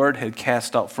the Lord had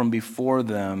cast out from before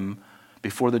them,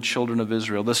 before the children of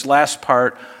Israel. This last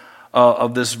part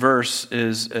of this verse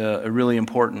is really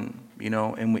important,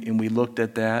 and we looked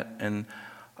at that, and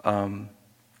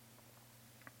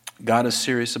God is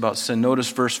serious about sin.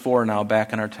 Notice verse 4 now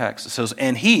back in our text. It says,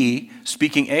 and he,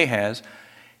 speaking Ahaz,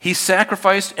 he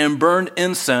sacrificed and burned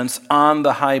incense on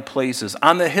the high places,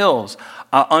 on the hills,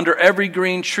 under every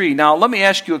green tree. Now, let me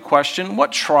ask you a question.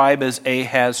 What tribe is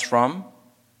Ahaz from?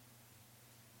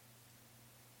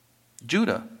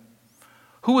 Judah.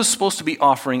 Who was supposed to be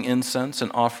offering incense and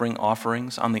offering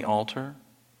offerings on the altar?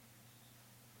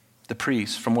 The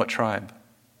priests. From what tribe?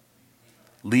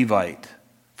 Levite.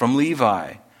 From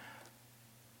Levi.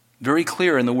 Very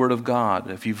clear in the Word of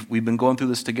God. We've been going through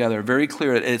this together. Very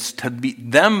clear. It's to be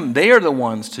them. They are the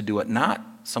ones to do it, not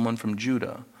someone from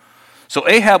Judah. So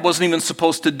Ahab wasn't even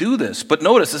supposed to do this. But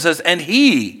notice it says, and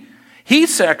he He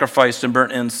sacrificed and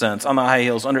burnt incense on the high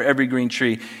hills under every green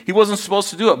tree. He wasn't supposed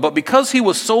to do it, but because he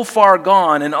was so far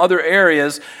gone in other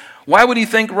areas, why would he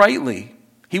think rightly?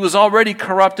 He was already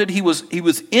corrupted. He was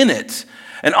in it.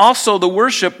 And also the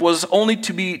worship was only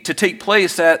to take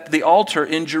place at the altar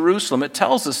in Jerusalem. It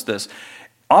tells us this.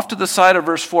 Off to the side of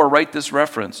verse 4, write this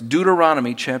reference.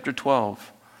 Deuteronomy chapter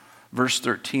 12, verse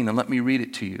 13. And let me read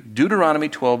it to you. Deuteronomy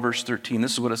 12, verse 13.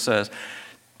 This is what it says.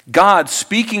 God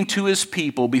speaking to his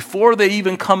people before they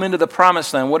even come into the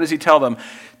promised land, what does he tell them?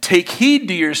 Take heed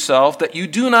to yourself that you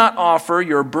do not offer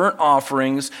your burnt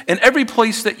offerings in every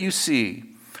place that you see,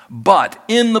 but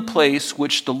in the place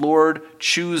which the Lord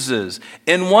chooses.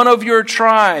 In one of your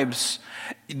tribes,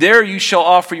 there you shall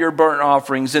offer your burnt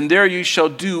offerings, and there you shall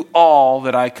do all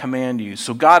that I command you.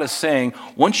 So God is saying,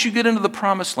 once you get into the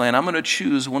promised land, I'm going to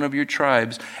choose one of your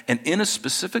tribes, and in a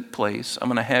specific place, I'm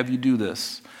going to have you do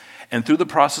this. And through the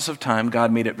process of time,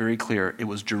 God made it very clear. It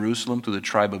was Jerusalem through the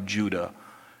tribe of Judah,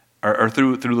 or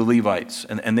through the Levites.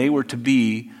 And they were to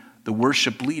be the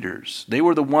worship leaders. They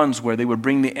were the ones where they would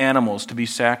bring the animals to be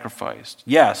sacrificed.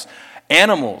 Yes,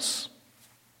 animals.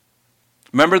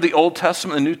 Remember the Old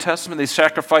Testament, the New Testament? They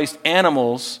sacrificed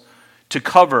animals to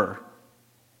cover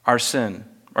our sin,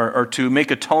 or to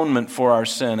make atonement for our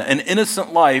sin. An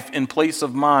innocent life in place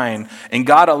of mine. And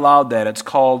God allowed that. It's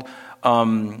called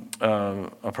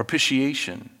a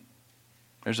propitiation.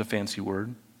 There's a fancy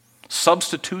word.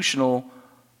 Substitutional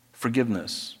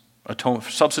forgiveness.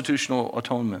 Substitutional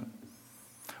atonement.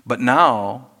 But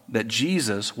now that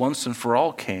Jesus once and for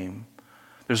all came,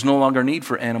 there's no longer need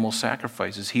for animal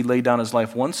sacrifices. He laid down his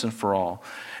life once and for all.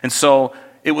 And so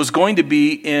it was going to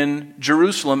be in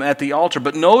Jerusalem at the altar.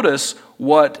 But notice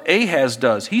what Ahaz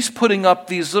does. He's putting up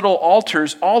these little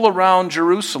altars all around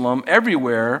Jerusalem,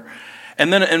 everywhere.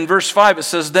 And then in verse 5 it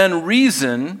says, Then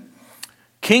Rezin,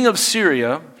 king of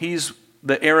Syria, he's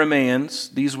the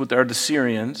Arameans, these are the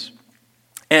Syrians,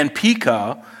 and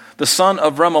Pekah, the son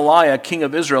of Remaliah, king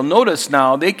of Israel. Notice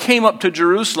now, they came up to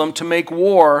Jerusalem to make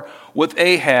war with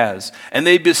Ahaz, and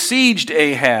they besieged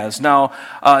Ahaz. Now,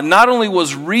 not only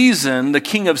was Rezin, the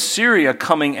king of Syria,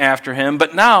 coming after him,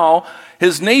 but now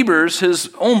his neighbors, his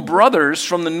own brothers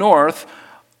from the north,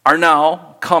 are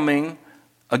now coming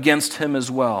against him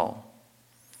as well.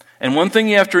 And one thing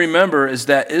you have to remember is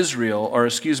that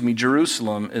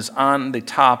Jerusalem is on the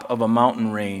top of a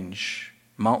mountain range,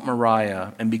 Mount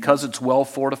Moriah. And because it's well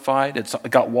fortified, it's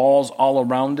got walls all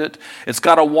around it, it's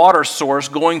got a water source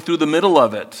going through the middle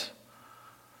of it.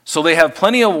 So they have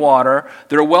plenty of water,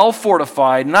 they're well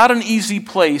fortified, not an easy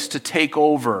place to take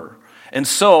over. And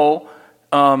so,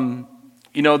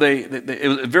 it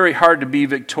was very hard to be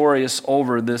victorious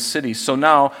over this city. So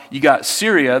now you got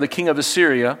Syria, the king of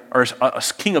Assyria, or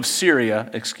king of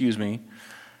Syria,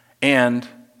 and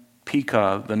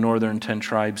Pekah, the northern 10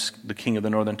 tribes, the king of the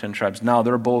northern 10 tribes. Now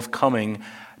they're both coming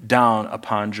down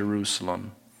upon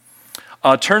Jerusalem.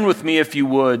 Turn with me, if you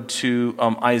would, to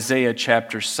Isaiah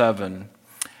chapter 7,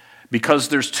 because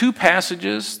there's two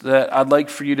passages that I'd like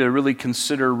for you to really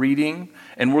consider reading,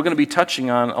 and we're going to be touching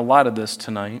on a lot of this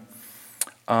tonight.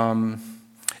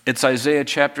 It's Isaiah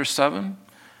chapter 7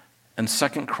 and 2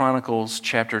 Chronicles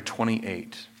chapter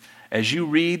 28. As you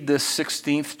read this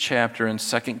 16th chapter in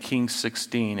 2 Kings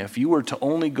 16, if you were to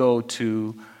only go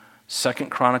to 2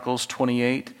 Chronicles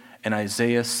 28 and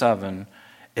Isaiah 7,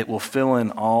 it will fill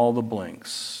in all the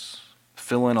blanks.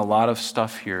 Fill in a lot of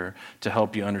stuff here to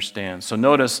help you understand. So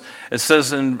notice, it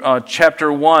says in chapter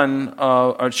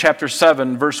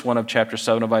 7, verse 1 of chapter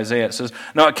 7 of Isaiah, it says,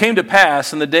 Now it came to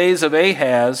pass in the days of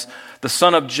Ahaz, the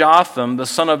son of Jotham, the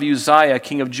son of Uzziah,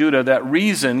 king of Judah, that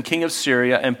Rezin, king of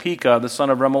Syria, and Pekah, the son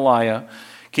of Remaliah,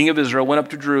 king of Israel, went up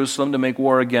to Jerusalem to make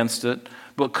war against it,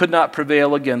 but could not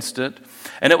prevail against it.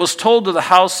 And it was told to the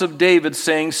house of David,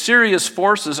 saying, Syria's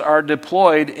forces are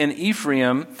deployed in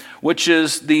Ephraim, which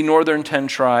is the northern 10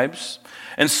 tribes.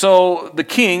 And so the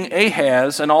king,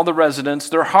 Ahaz, and all the residents,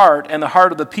 their heart and the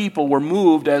heart of the people were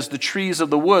moved as the trees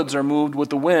of the woods are moved with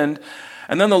the wind.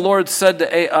 And then the Lord said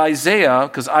to Isaiah,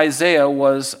 because Isaiah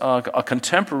was a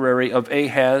contemporary of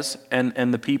Ahaz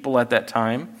and the people at that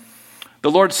time,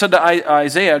 the Lord said to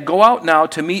Isaiah, Go out now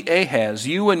to meet Ahaz,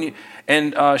 you and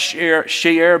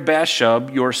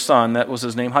Shear-Bashub, your son. That was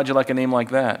his name. How'd you like a name like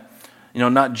that?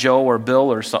 Not Joe or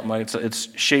Bill or something like that. It's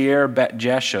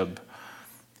Shear-Bashub.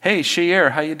 Hey, Shear,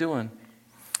 how you doing?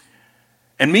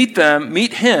 And meet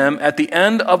him at the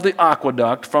end of the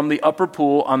aqueduct from the upper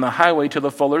pool on the highway to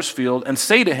the fuller's field, and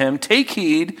say to him, Take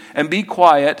heed and be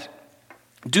quiet.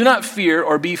 Do not fear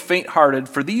or be faint-hearted,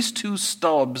 for these two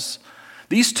stubs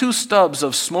These two stubs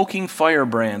of smoking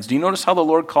firebrands. Do you notice how the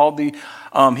Lord called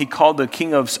he called the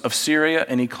king of Syria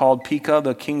and he called Pekah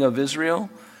the king of Israel?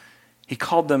 He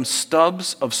called them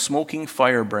stubs of smoking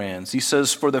firebrands. He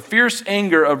says, for the fierce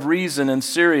anger of Rezin in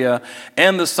Syria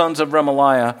and the sons of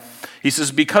Remaliah, he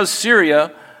says, because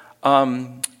Syria,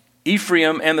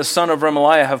 Ephraim and the son of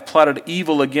Remaliah have plotted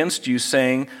evil against you,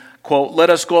 saying, quote, let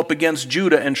us go up against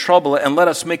Judah and trouble it, and let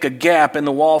us make a gap in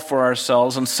the wall for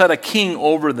ourselves and set a king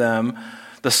over them,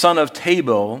 the son of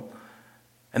Tabel.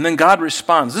 And then God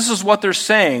responds, this is what they're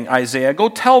saying, Isaiah, go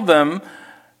tell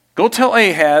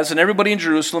Ahaz and everybody in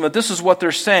Jerusalem that this is what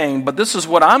they're saying, but this is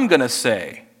what I'm going to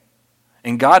say.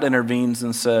 And God intervenes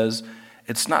and says,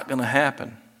 it's not going to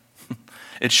happen.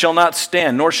 It shall not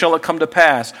stand, nor shall it come to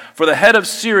pass. For the head of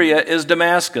Syria is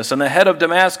Damascus, and the head of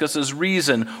Damascus is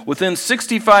Rezin. Within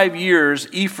 65 years,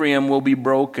 Ephraim will be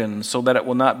broken, so that it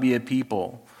will not be a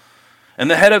people.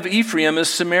 And the head of Ephraim is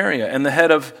Samaria, and the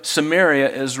head of Samaria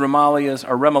is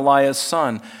Remaliah's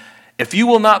son. If you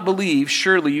will not believe,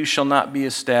 surely you shall not be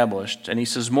established. And he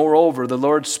says, moreover, the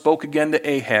Lord spoke again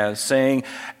to Ahaz, saying,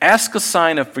 ask a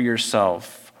sign for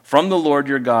yourself from the Lord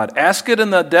your God. Ask it in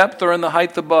the depth or in the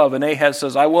height above. And Ahaz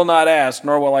says, I will not ask,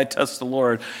 nor will I test the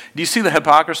Lord. Do you see the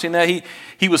hypocrisy in that?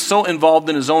 He was so involved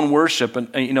in his own worship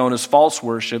and in his false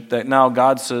worship that now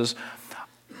God says,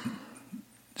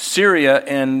 Syria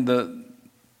and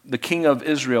the king of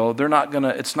Israel,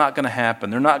 it's not gonna happen.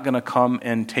 They're not gonna come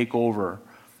and take over.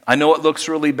 I know it looks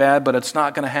really bad, but it's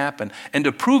not going to happen. And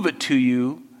to prove it to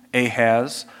you,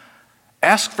 Ahaz,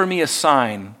 ask for me a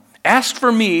sign. Ask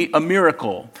for me a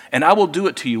miracle, and I will do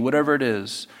it to you, whatever it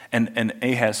is. And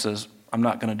Ahaz says, I'm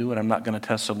not going to do it. I'm not going to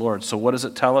test the Lord. So what does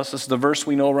it tell us? This is the verse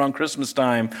we know around Christmas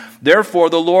time. Therefore,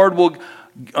 the Lord will,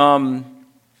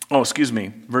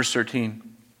 verse 13.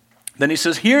 Then he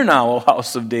says, hear now, O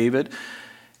house of David.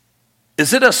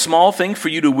 Is it a small thing for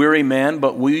you to weary man,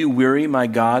 but will you weary my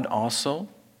God also?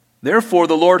 Therefore,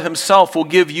 the Lord himself will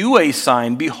give you a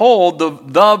sign. Behold,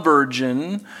 the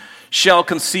virgin shall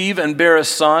conceive and bear a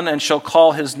son, and shall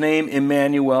call his name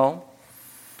Emmanuel.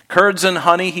 Curds and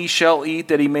honey he shall eat,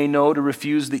 that he may know to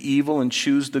refuse the evil and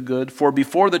choose the good. For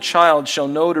before the child shall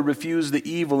know to refuse the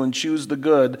evil and choose the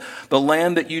good, the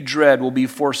land that you dread will be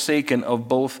forsaken of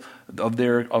both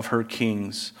of her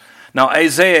kings. Now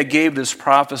Isaiah gave this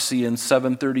prophecy in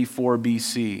 734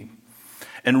 BC.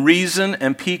 And Rezin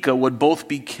and Pekah would both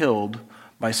be killed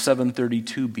by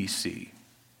 732 BC.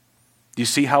 Do you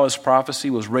see how his prophecy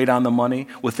was right on the money?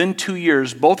 Within 2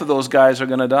 years, both of those guys are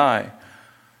going to die.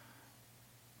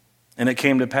 And it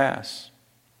came to pass.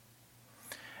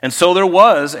 And so there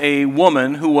was a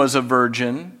woman who was a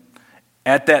virgin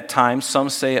at that time.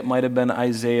 Some say it might have been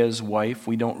Isaiah's wife.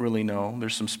 We don't really know.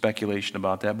 There's some speculation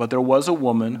about that. But there was a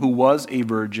woman who was a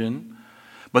virgin.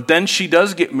 But then she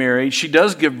does get married. She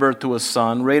does give birth to a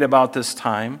son right about this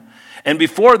time. And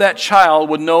before that child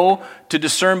would know to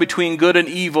discern between good and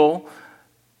evil,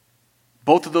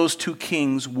 both of those two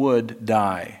kings would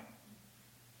die.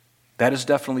 That is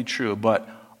definitely true. But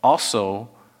also,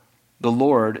 the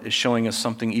Lord is showing us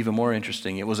something even more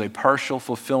interesting. It was a partial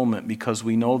fulfillment because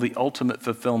we know the ultimate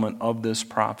fulfillment of this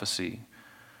prophecy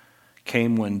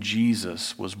came when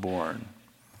Jesus was born.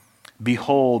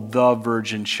 Behold, the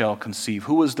virgin shall conceive.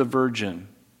 Who was the virgin?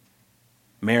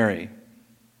 Mary.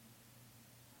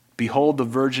 Behold, the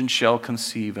virgin shall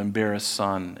conceive and bear a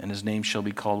son, and his name shall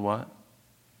be called what?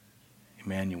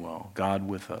 Emmanuel, God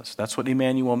with us. That's what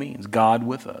Emmanuel means, God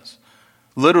with us.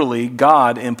 Literally,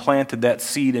 God implanted that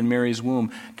seed in Mary's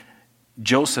womb.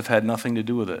 Joseph had nothing to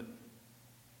do with it.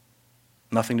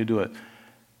 Nothing to do with it.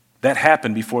 That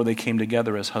happened before they came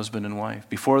together as husband and wife.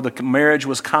 Before the marriage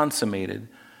was consummated,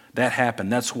 that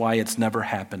happened. That's why it's never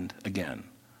happened again.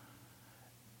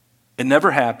 It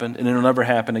never happened, and it'll never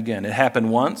happen again. It happened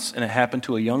once, and it happened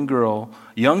to a young girl,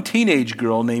 young teenage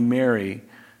girl named Mary.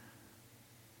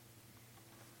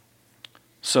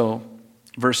 So,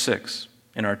 verse 6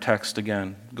 in our text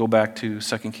again. Go back to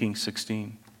 2 Kings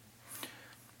 16.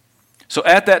 So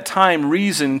at that time,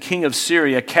 Rezin, king of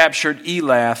Syria, captured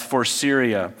Elath for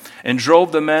Syria and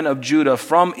drove the men of Judah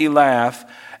from Elath.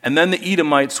 And then the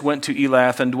Edomites went to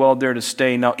Elath and dwelled there to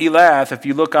stay. Now Elath, if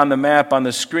you look on the map on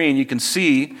the screen, you can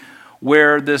see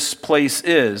where this place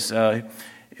is.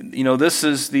 This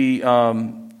is the Gulf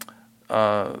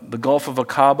of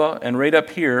Aqaba, and right up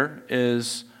here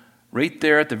is, right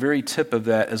there at the very tip of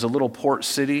that, is a little port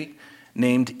city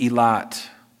named Elat.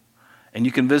 And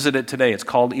you can visit it today. It's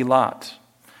called Elat.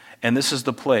 And this is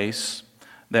the place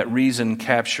that Rezin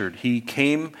captured. He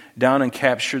came down and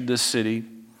captured this city.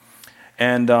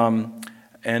 And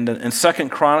in 2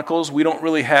 Chronicles, we don't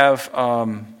really have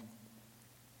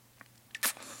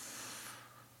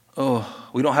Oh,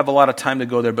 we don't have a lot of time to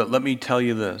go there, but let me tell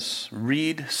you this.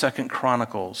 Read 2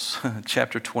 Chronicles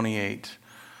chapter 28,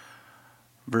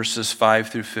 verses 5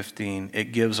 through 15.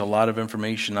 It gives a lot of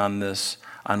information on this,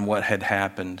 on what had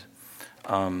happened.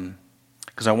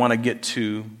 Because I want to get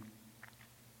to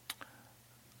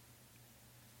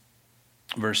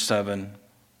verse 7.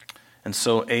 And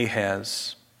so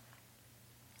Ahaz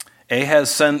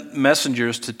sent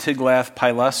messengers to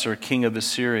Tiglath-Pileser, king of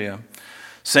Assyria,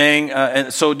 saying,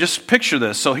 and so just picture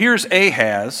this. So here's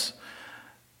Ahaz,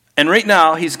 and right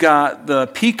now he's got the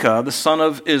Pekah, the son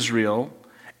of Israel,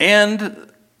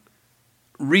 and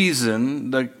Rezin,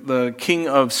 the king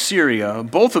of Syria.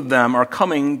 Both of them are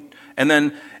coming, and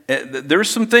then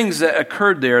there's some things that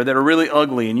occurred there that are really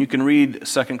ugly, and you can read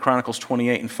 2 Chronicles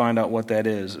 28 and find out what that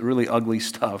is. Really ugly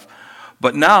stuff.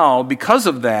 But now, because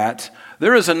of that,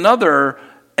 there is another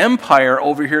empire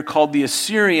over here called the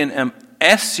Assyrian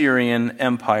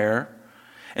Empire.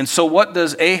 And so what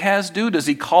does Ahaz do? Does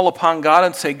he call upon God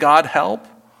and say, God, help?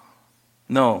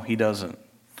 No, he doesn't.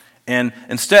 And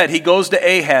instead, he goes to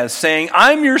Ahaz saying,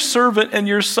 I'm your servant and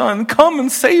your son. Come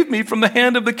and save me from the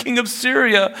hand of the king of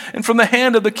Syria and from the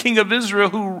hand of the king of Israel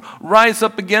who rise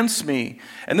up against me.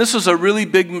 And this was a really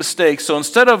big mistake. So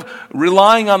instead of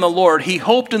relying on the Lord, he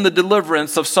hoped in the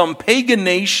deliverance of some pagan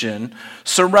nation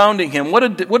surrounding him.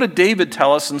 What did David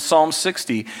tell us in Psalm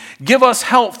 60? Give us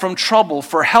help from trouble,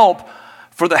 for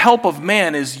the help of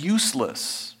man is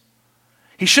useless.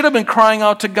 He should have been crying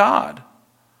out to God.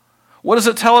 What does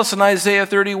it tell us in Isaiah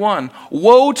 31?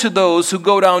 Woe to those who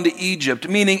go down to Egypt,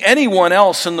 meaning anyone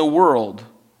else in the world.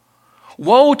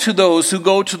 Woe to those who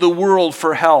go to the world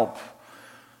for help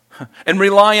and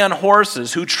rely on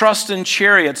horses, who trust in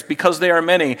chariots because they are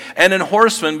many, and in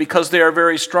horsemen because they are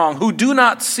very strong, who do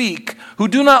not seek, who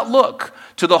do not look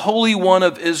to the Holy One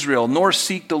of Israel, nor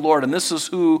seek the Lord. And this is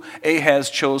who Ahaz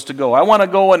chose to go. I want to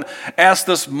go and ask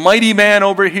this mighty man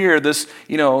over here, this,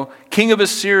 king of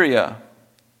Assyria,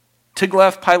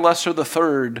 Tiglath-Pileser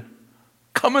III,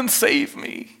 come and save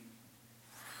me.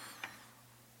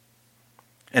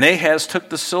 And Ahaz took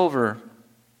the silver.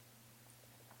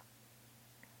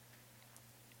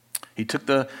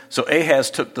 So Ahaz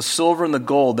took the silver and the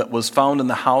gold that was found in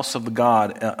the house of the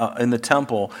God, in the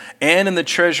temple, and in the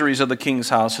treasuries of the king's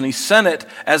house, and he sent it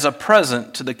as a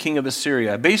present to the king of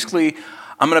Assyria. Basically,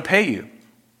 I'm going to pay you.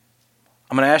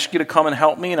 I'm going to ask you to come and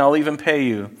help me, and I'll even pay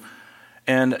you.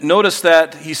 And notice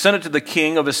that he sent it to the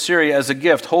king of Assyria as a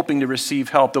gift, hoping to receive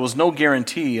help. There was no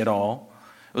guarantee at all.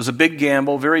 It was a big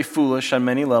gamble, very foolish on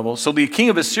many levels. So the king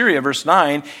of Assyria, verse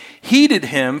 9, heeded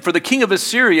him, for the king of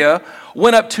Assyria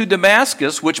went up to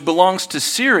Damascus, which belongs to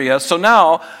Syria. So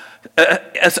now,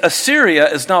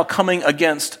 Assyria is now coming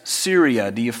against Syria.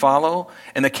 Do you follow?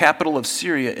 And the capital of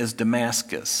Syria is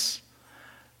Damascus.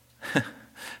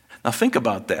 Now think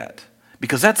about that,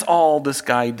 because that's all this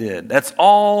guy did. That's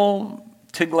all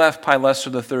Tiglath-Pileser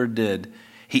III did.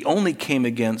 He only came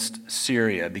against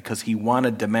Syria because he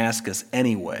wanted Damascus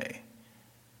anyway.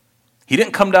 He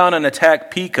didn't come down and attack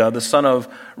Pekah, the son of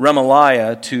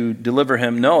Remaliah, to deliver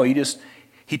him. No, he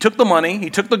took the money, he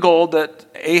took the gold that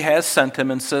Ahaz sent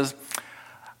him and says,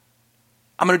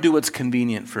 I'm going to do what's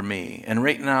convenient for me. And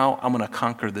right now, I'm going to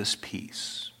conquer this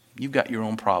peace. You've got your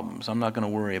own problems. I'm not going to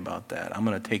worry about that. I'm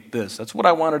going to take this. That's what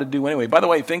I wanted to do anyway. By the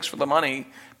way, thanks for the money.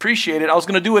 Appreciate it. I was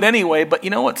going to do it anyway, but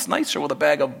it's nicer with a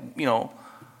bag of,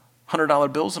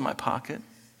 $100 bills in my pocket.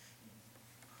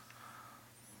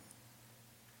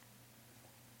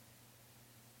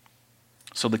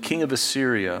 So the king of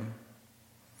Assyria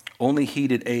only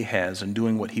heeded Ahaz in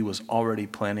doing what he was already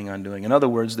planning on doing. In other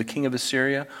words, the king of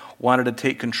Assyria wanted to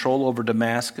take control over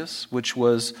Damascus, which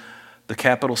was the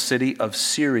capital city of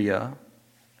Syria,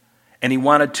 and he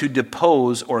wanted to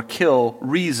depose or kill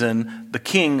Rezin, the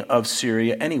king of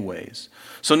Syria anyways.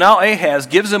 So now Ahaz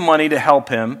gives him money to help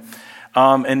him,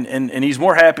 and he's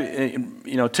more happy,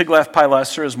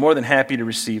 Tiglath-Pileser is more than happy to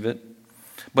receive it,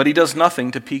 but he does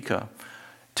nothing to Pekah.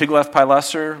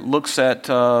 Tiglath-Pileser looks at,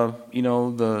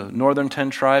 the northern 10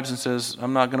 tribes and says,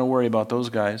 I'm not going to worry about those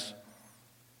guys.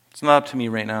 It's not up to me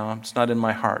right now. It's not in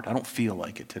my heart. I don't feel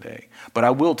like it today. But I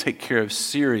will take care of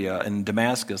Syria and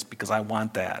Damascus because I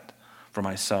want that for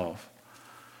myself.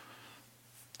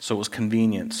 So it was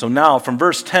convenient. So now, from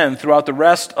verse 10, throughout the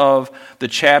rest of the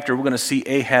chapter, we're going to see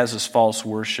Ahaz's false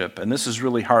worship. And this is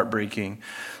really heartbreaking.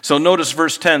 So notice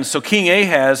verse 10. So King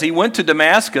Ahaz, he went to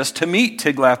Damascus to meet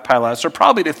Tiglath-Pileser,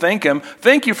 probably to thank him.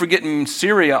 Thank you for getting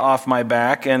Syria off my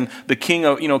back. And the king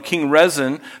of, King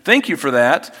Rezin, thank you for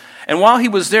that. And while he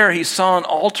was there, he saw an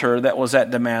altar that was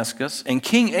at Damascus, and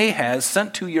King Ahaz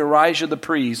sent to Urijah the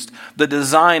priest the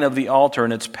design of the altar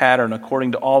and its pattern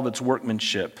according to all of its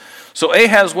workmanship. So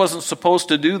Ahaz wasn't supposed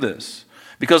to do this,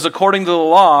 because according to the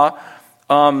law,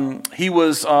 according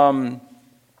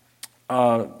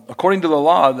to the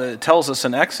law that tells us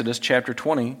in Exodus chapter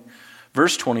 20,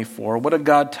 verse 24, what did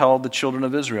God tell the children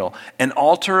of Israel? An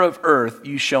altar of earth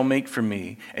you shall make for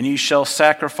me, and you shall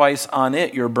sacrifice on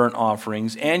it your burnt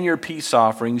offerings and your peace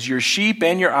offerings, your sheep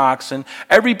and your oxen.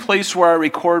 Every place where I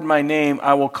record my name,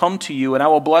 I will come to you and I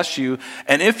will bless you.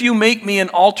 And if you make me an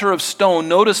altar of stone,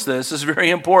 notice this is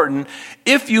very important.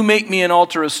 If you make me an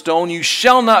altar of stone, you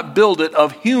shall not build it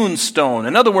of hewn stone.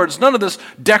 In other words, none of this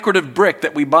decorative brick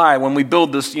that we buy when we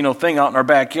build this, thing out in our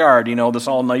backyard, this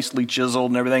all nicely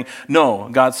chiseled and everything. No,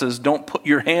 God says, don't put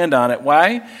your hand on it.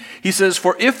 Why? He says,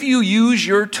 for if you use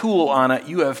your tool on it,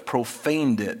 you have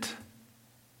profaned it.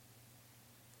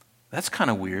 That's kind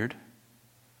of weird.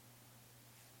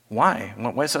 Why?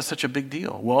 Why is that such a big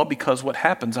deal? Well, because what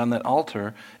happens on that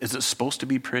altar, is it supposed to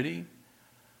be pretty?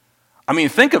 I mean,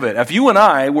 think of it. If you and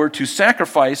I were to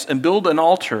sacrifice and build an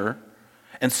altar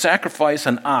and sacrifice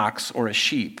an ox or a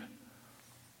sheep,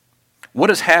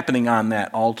 what is happening on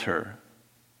that altar?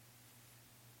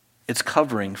 It's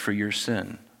covering for your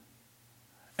sin.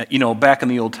 Back in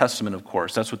the Old Testament, of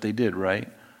course, that's what they did, right?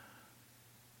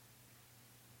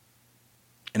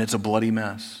 And it's a bloody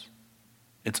mess.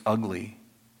 It's ugly.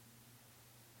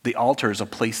 The altar is a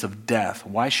place of death.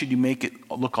 Why should you make it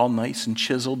look all nice and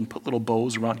chiseled and put little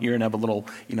bows around here and have a little,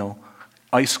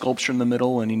 ice sculpture in the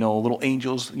middle and, little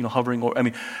angels, hovering over? I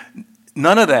mean,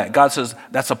 none of that. God says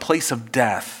that's a place of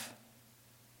death.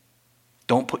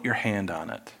 Don't put your hand on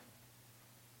it.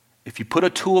 If you put a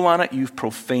tool on it, you've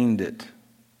profaned it.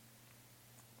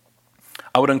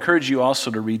 I would encourage you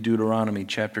also to read Deuteronomy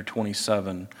chapter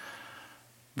 27,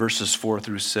 verses 4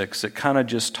 through 6. It kind of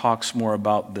just talks more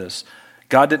about this.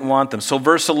 God didn't want them. So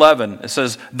verse 11, it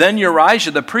says, then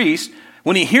Urijah the priest,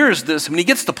 when he hears this, when he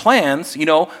gets the plans,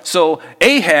 so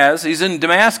Ahaz, he's in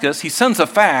Damascus, he sends a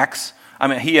fax. I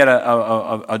mean, he had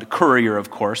a courier, of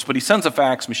course, but he sends a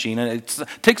fax machine, and it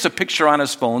takes a picture on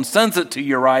his phone, sends it to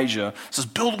Urijah, says,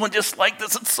 build one just like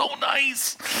this. It's so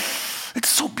nice. It's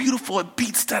so beautiful. It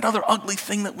beats that other ugly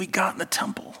thing that we got in the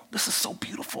temple. This is so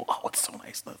beautiful. Oh, it's so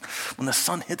nice. When the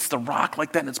sun hits the rock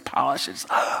like that and it's polished, it's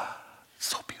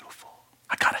so beautiful.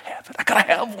 I got to have it. I got to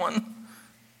have one.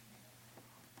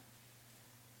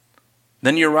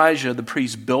 Then Urijah the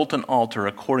priest built an altar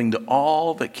according to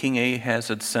all that King Ahaz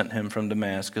had sent him from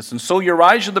Damascus. And so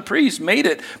Urijah the priest made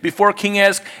it before King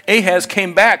Ahaz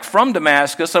came back from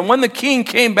Damascus. And when the king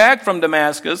came back from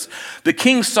Damascus, the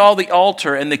king saw the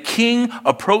altar, and the king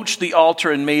approached the altar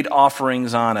and made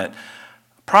offerings on it.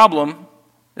 Problem,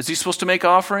 is he supposed to make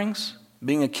offerings?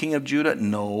 Being a king of Judah?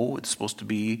 No, it's supposed to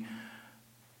be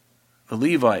the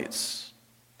Levites.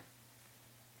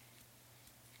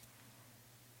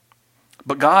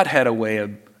 But God had a way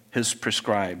of his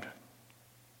prescribed.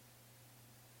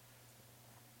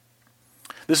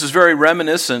 This is very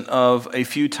reminiscent of a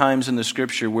few times in the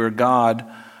scripture where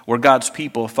God's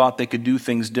people thought they could do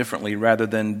things differently rather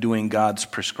than doing God's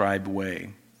prescribed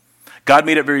way. God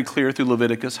made it very clear through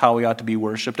Leviticus how we ought to be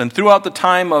worshiped. And throughout the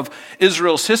time of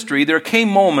Israel's history, there came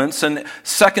moments, and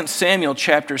 2 Samuel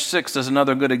chapter 6 is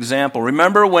another good example.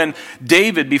 Remember when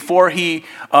David, when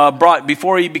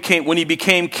he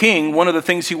became king, one of the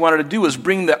things he wanted to do was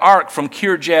bring the ark from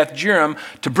Kirjath-jearim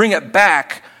to bring it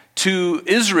back to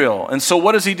Israel. And so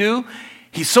what does he do?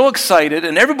 He's so excited,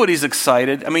 and everybody's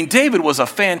excited. I mean, David was a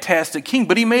fantastic king,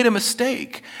 but he made a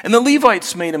mistake. And the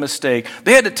Levites made a mistake.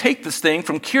 They had to take this thing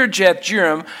from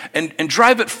Kirjath-jearim and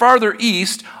drive it farther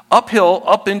east, uphill,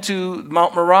 up into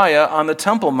Mount Moriah on the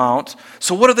Temple Mount.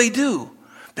 So what do?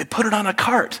 They put it on a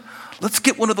cart. Let's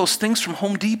get one of those things from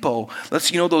Home Depot.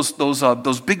 Let's,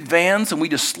 those big vans, and we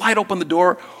just slide open the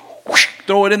door, whoosh,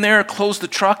 throw it in there, close the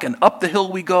truck, and up the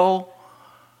hill we go.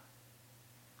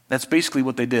 That's basically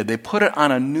what they did. They put it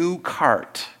on a new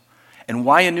cart. And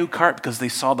why a new cart? Because they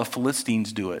saw the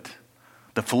Philistines do it.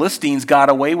 The Philistines got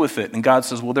away with it. And God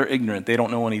says, well, they're ignorant. They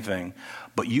don't know anything.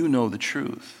 But you know the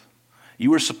truth.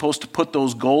 You were supposed to put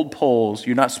those gold poles.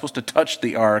 You're not supposed to touch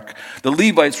the ark. The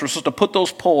Levites were supposed to put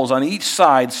those poles on each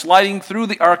side, sliding through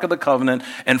the Ark of the Covenant.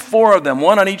 And 4 of them,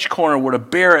 one on each corner, were to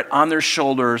bear it on their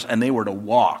shoulders. And they were to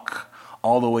walk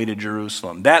all the way to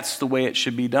Jerusalem. That's the way it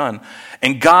should be done.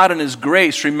 And God in his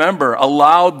grace, remember,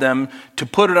 allowed them to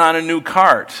put it on a new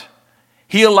cart.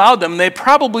 He allowed them. They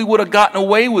probably would have gotten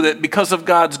away with it because of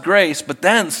God's grace. But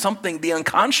then the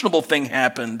unconscionable thing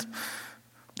happened.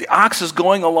 The ox is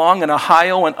going along, and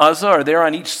Ahio and Uzzah are there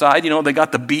on each side. They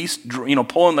got the beast,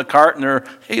 pulling the cart, and they're,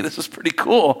 hey, this is pretty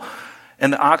cool.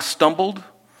 And the ox stumbled.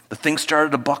 The thing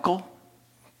started to buckle.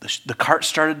 The cart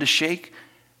started to shake,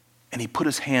 and he put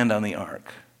his hand on the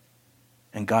ark.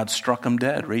 And God struck him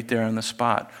dead right there on the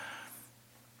spot.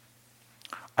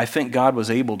 I think God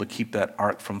was able to keep that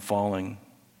ark from falling.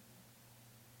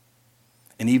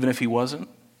 And even if he wasn't,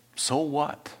 so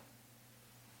what?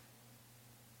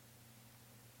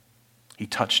 He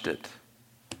touched it.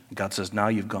 God says, now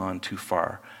you've gone too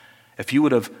far. If you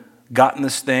would have gotten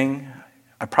this thing,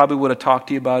 I probably would have talked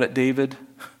to you about it, David.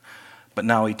 But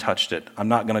now he touched it. I'm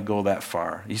not going to go that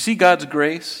far. You see God's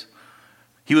grace?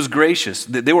 He was gracious.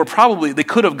 They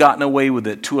could have gotten away with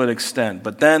it to an extent,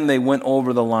 but then they went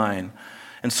over the line.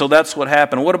 And so that's what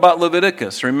happened. What about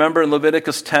Leviticus? Remember in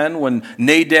Leviticus 10 when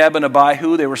Nadab and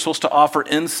Abihu, they were supposed to offer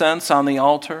incense on the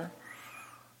altar?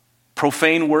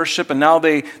 Profane worship, and now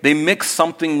they mix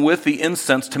something with the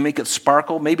incense to make it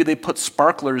sparkle. Maybe they put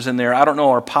sparklers in there, I don't know,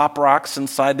 or pop rocks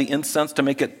inside the incense to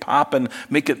make it pop and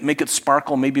make it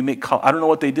sparkle, maybe make color. I don't know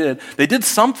what they did. They did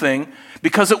something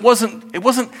because it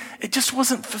just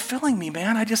wasn't fulfilling me,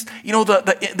 man. I just,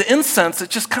 the incense,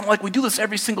 it's just kind of like we do this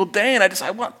every single day, and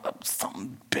I want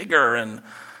something bigger, and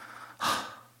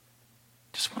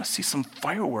just want to see some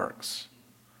fireworks.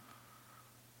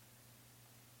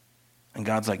 And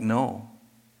God's like, no,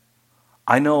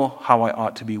 I know how I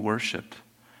ought to be worshiped.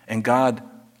 And God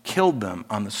killed them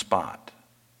on the spot.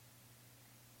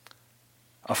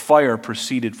 A fire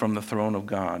proceeded from the throne of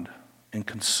God and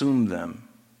consumed them.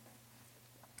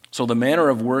 So the manner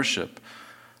of worship,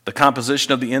 the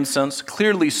composition of the incense,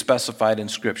 clearly specified in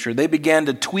Scripture. They began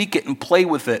to tweak it and play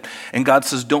with it. And God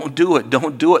says, don't do it.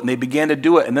 And they began to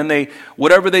do it. And then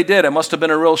whatever they did, it must have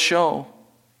been a real show.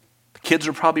 Kids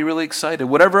were probably really excited.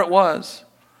 Whatever it was.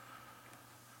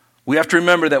 We have to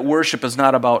remember that worship is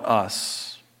not about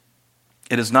us.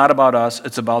 It is not about us.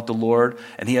 It's about the Lord.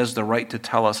 And He has the right to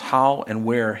tell us how and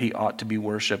where He ought to be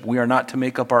worshiped. We are not to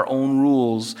make up our own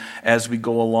rules as we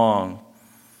go along.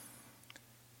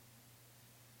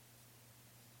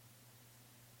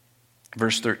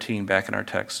 Verse 13, back in our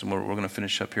text. And we're going to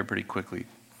finish up here pretty quickly.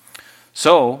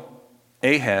 So,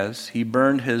 Ahaz, he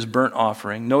burned his burnt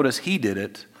offering. Notice he did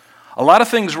it. A lot of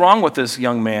things wrong with this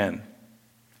young man,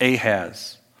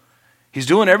 Ahaz. He's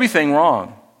doing everything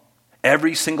wrong.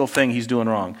 Every single thing he's doing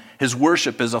wrong. His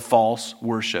worship is a false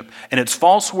worship. And it's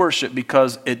false worship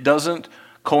because it doesn't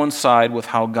coincide with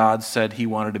how God said He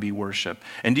wanted to be worshiped.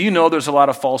 And do you know there's a lot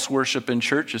of false worship in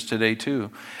churches today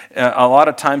too? A lot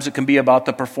of times it can be about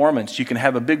the performance. You can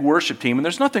have a big worship team, and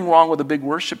there's nothing wrong with a big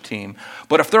worship team.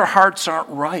 But if their hearts aren't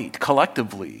right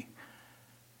collectively,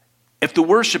 if the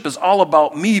worship is all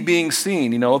about me being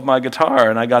seen, with my guitar,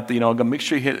 and I got make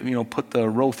sure you put the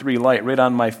row 3 light right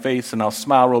on my face, and I'll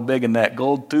smile real big, and that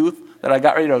gold tooth that I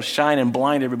got ready to shine and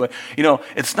blind everybody.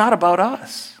 It's not about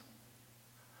us.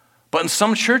 But in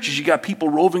some churches, you got people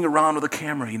roving around with a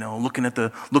camera, looking at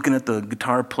the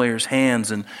guitar player's hands,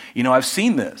 and I've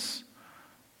seen this.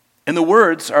 And the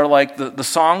words are like the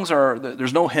songs are.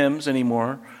 There's no hymns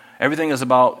anymore. Everything is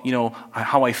about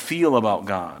how I feel about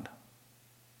God.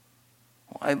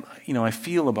 I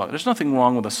feel about it. There's nothing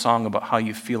wrong with a song about how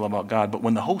you feel about God, but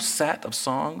when the whole set of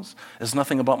songs is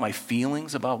nothing about my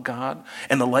feelings about God,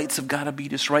 and the lights have got to be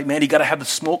just right, man, you got to have the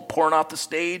smoke pouring off the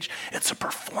stage. It's a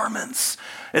performance.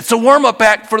 It's a warm-up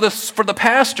act for the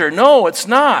pastor. No, it's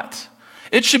not.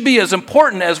 It should be as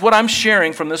important as what I'm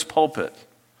sharing from this pulpit.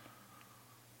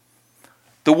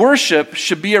 The worship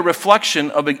should be a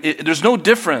reflection of there's no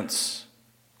difference.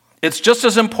 It's just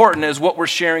as important as what we're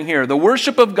sharing here. The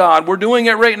worship of God, we're doing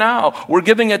it right now. We're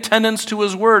giving attendance to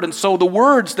His Word. And so the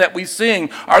words that we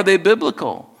sing, are they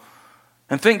biblical?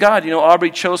 And thank God, Aubrey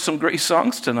chose some great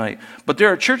songs tonight. But there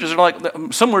are churches that are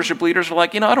like, some worship leaders are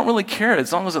like, I don't really care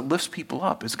as long as it lifts people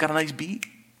up. Has it got a nice beat?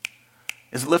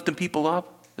 Is it lifting people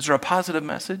up? Is there a positive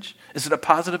message? Is it a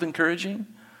positive encouraging?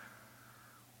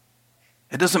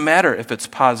 It doesn't matter if it's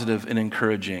positive and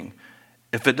encouraging.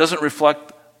 If it doesn't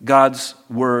reflect God's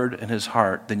word and His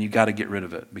heart, then you got to get rid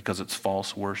of it because it's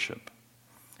false worship.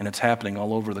 And it's happening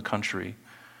all over the country.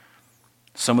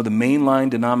 Some of the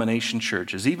mainline denomination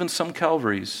churches, even some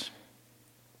Calvaries,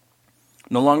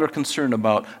 no longer concerned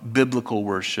about biblical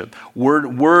worship,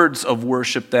 words of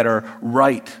worship that are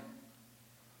right.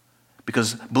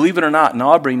 Because believe it or not, and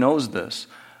Aubrey knows this,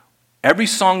 every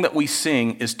song that we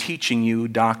sing is teaching you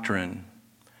doctrine.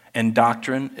 And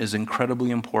doctrine is incredibly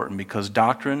important because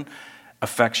doctrine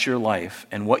affects your life,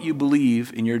 and what you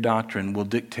believe in your doctrine will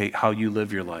dictate how you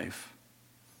live your life.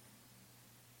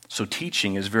 So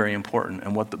teaching is very important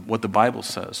and what the Bible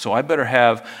says. So I better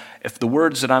have, if the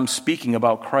words that I'm speaking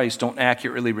about Christ don't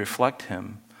accurately reflect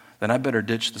him, then I better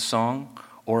ditch the song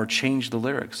or change the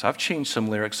lyrics. I've changed some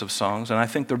lyrics of songs, and I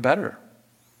think they're better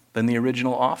than the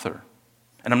original author.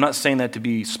 And I'm not saying that to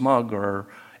be smug or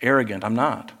arrogant. I'm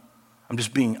not. I'm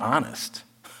just being honest.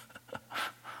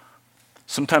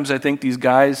 Sometimes I think these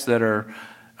guys that are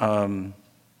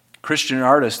Christian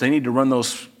artists, they need to run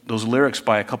those lyrics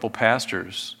by a couple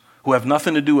pastors who have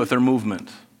nothing to do with their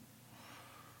movement.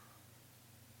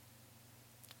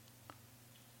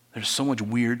 There's so much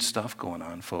weird stuff going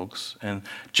on, folks. And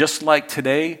just like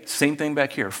today, same thing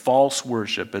back here, false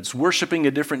worship. It's worshiping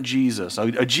a different Jesus,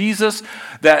 a Jesus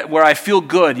that where I feel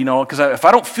good, because if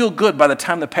I don't feel good by the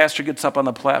time the pastor gets up on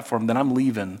the platform, then I'm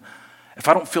leaving. If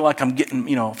I don't feel like I'm getting,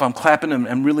 if I'm clapping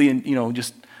and really,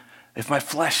 if my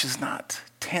flesh is not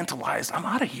tantalized, I'm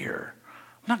out of here.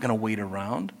 I'm not going to wait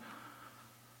around.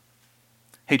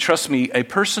 Hey, trust me, a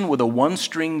person with a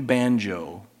one-string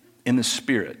banjo in the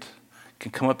spirit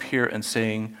can come up here and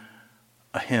sing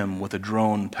a hymn with a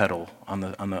drone pedal on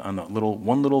the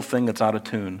little thing that's out of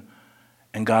tune,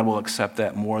 and God will accept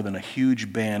that more than a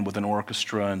huge band with an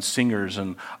orchestra and singers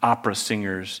and opera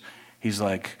singers. He's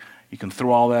like, you can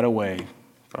throw all that away,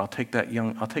 but I'll take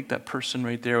that person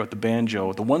right there with the banjo,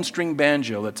 with the one-string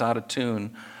banjo that's out of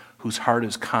tune, whose heart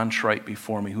is contrite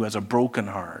before me, who has a broken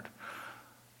heart,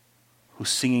 who's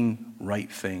singing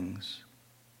right things.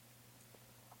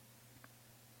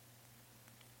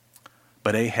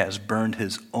 But Ahaz burned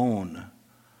his own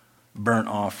burnt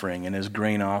offering and his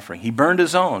grain offering. He burned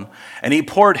his own, and he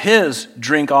poured his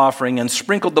drink offering and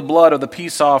sprinkled the blood of the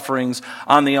peace offerings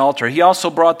on the altar. He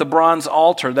also brought the bronze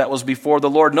altar that was before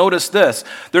the Lord. Notice this.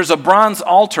 There's a bronze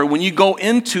altar. When you go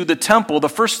into the temple, the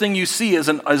first thing you see is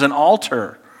an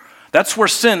altar. That's where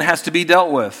sin has to be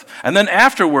dealt with. And then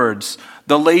afterwards,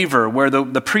 the laver, where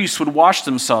the priests would wash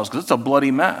themselves, because it's a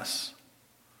bloody mess.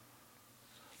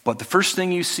 But the first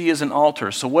thing you see is an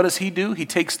altar. So what does he do? He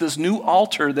takes this new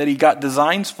altar that he got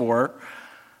designs for,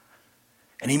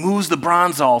 and he moves the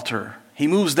bronze altar. He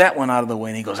moves that one out of the way,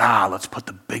 and he goes, let's put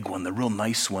the big one, the real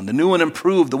nice one, the new one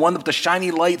improved, the one with the shiny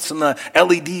lights and the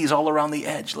LEDs all around the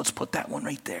edge. Let's put that one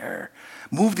right there.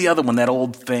 Move the other one, that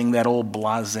old thing, that old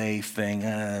blasé thing.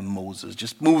 Moses,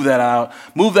 just move that out.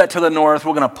 Move that to the north.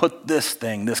 We're going to put this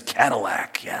thing, this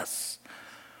Cadillac, yes.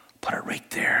 Put it right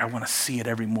there. I want to see it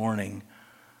every morning.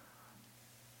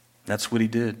 That's what he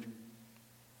did.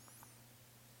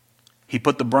 He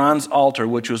put the bronze altar,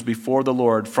 which was before the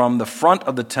Lord, from the front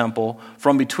of the temple,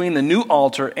 from between the new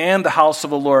altar and the house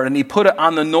of the Lord, and he put it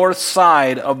on the north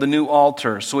side of the new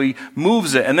altar. So he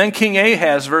moves it. And then King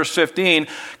Ahaz, verse 15,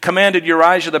 commanded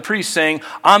Urijah the priest, saying,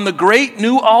 on the great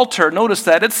new altar, notice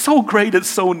that, it's so great, it's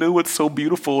so new, it's so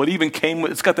beautiful. It even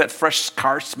it's got that fresh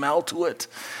car smell to it.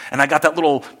 And I got that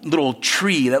little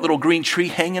tree, that little green tree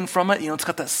hanging from it. It's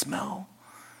got that smell.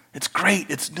 It's great,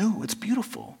 it's new, it's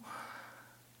beautiful.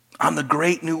 On the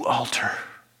great new altar,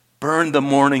 burn the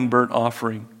morning burnt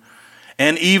offering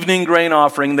and evening grain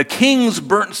offering, the king's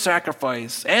burnt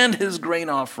sacrifice and his grain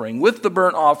offering, with the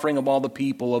burnt offering of all the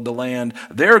people of the land,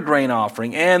 their grain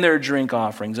offering and their drink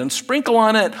offerings, and sprinkle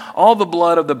on it all the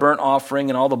blood of the burnt offering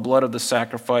and all the blood of the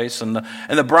sacrifice, and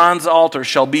the bronze altar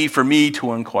shall be for me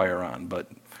to inquire on. But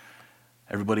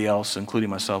everybody else, including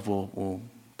myself, will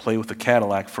play with the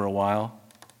Cadillac for a while.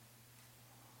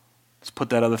 Let's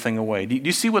put that other thing away. Do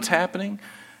you see what's happening?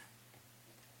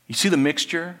 You see the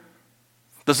mixture?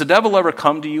 Does the devil ever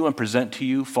come to you and present to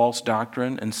you false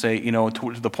doctrine and say,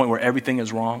 to the point where everything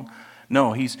is wrong?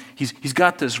 No, he's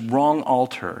got this wrong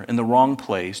altar in the wrong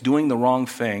place, doing the wrong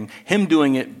thing, him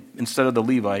doing it instead of the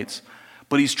Levites,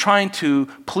 but he's trying to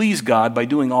please God by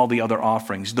doing all the other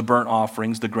offerings, the burnt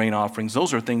offerings, the grain offerings.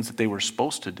 Those are things that they were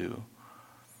supposed to do.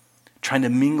 Trying to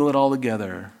mingle it all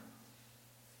together.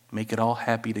 Make it all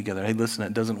happy together. Hey, listen,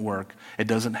 it doesn't work. It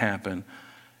doesn't happen.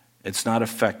 It's not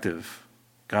effective.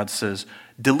 God says,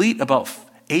 delete about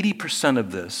 80%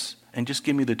 of this and just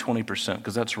give me the 20%,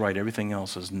 because that's right. Everything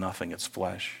else is nothing. It's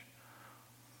flesh.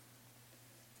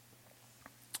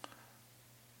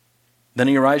 Then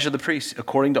Urijah the priest,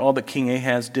 according to all that King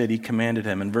Ahaz did, he commanded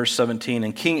him. In verse 17,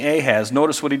 and King Ahaz,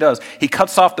 notice what he does. He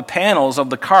cuts off the panels of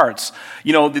the carts.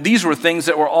 These were things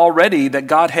that were already, that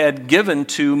God had given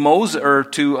to Moses or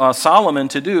to Solomon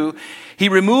to do. He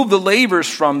removed the lavers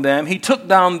from them. He took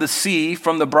down the sea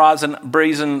from the bronze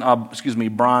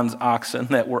oxen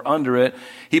that were under it.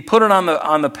 He put it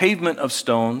on the pavement of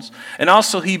stones. And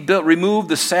also he removed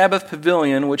the Sabbath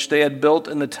pavilion which they had built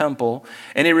in the temple.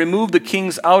 And he removed the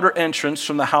king's outer entrance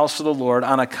from the house of the Lord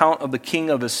on account of the king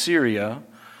of Assyria.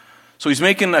 So he's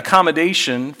making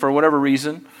accommodation for whatever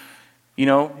reason.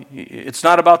 it's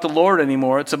not about the Lord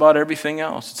anymore. It's about everything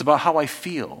else. It's about how I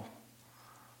feel.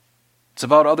 It's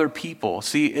about other people.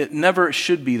 See, it never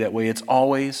should be that way. It's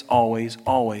always, always,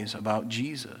 always about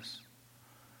Jesus.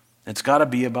 It's got to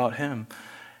be about him.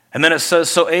 And then it says,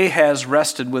 so Ahaz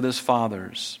rested with his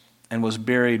fathers and was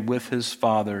buried with his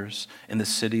fathers in the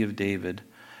city of David.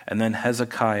 And then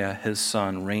Hezekiah, his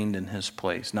son, reigned in his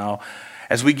place. Now,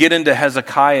 as we get into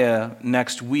Hezekiah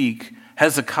next week,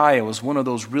 Hezekiah was one of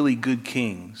those really good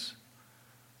kings.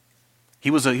 He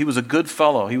was a good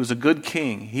fellow. He was a good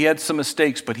king. He had some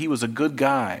mistakes, but he was a good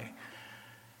guy.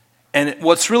 And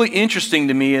what's really interesting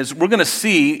to me is we're going to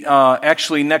see,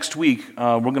 actually next week,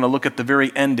 we're going to look at the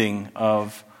very ending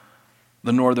of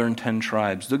the northern 10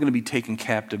 tribes. They're going to be taken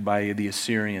captive by the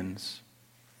Assyrians.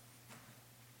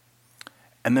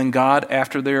 And then God,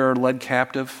 after they are led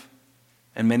captive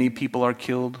and many people are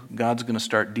killed, God's going to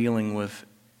start dealing with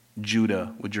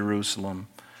Judah, with Jerusalem.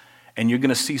 And you're going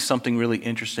to see something really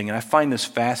interesting. And I find this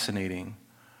fascinating.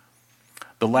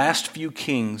 The last few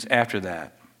kings after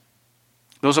that,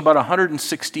 those about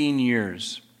 116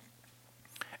 years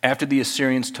after the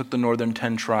Assyrians took the northern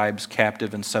 10 tribes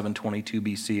captive in 722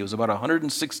 BC, it was about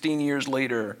 116 years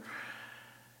later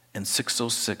in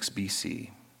 606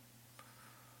 BC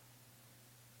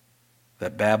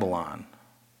that Babylon,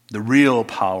 the real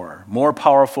power, more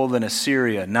powerful than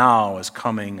Assyria, now is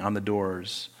coming on the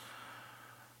doors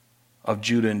of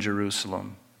Judah and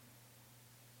Jerusalem.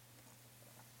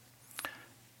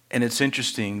 And it's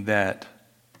interesting that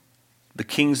the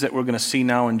kings that we're going to see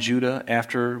now in Judah,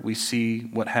 after we see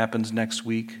what happens next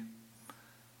week,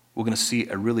 we're going to see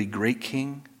a really great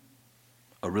king,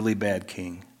 a really bad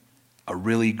king, a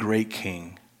really great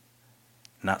king,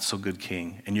 not so good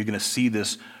king. And you're going to see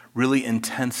this really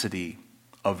intensity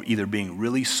of either being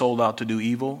really sold out to do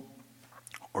evil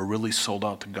or really sold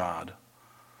out to God.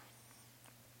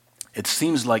 It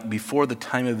seems like before the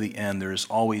time of the end, there is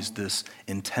always this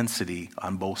intensity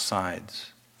on both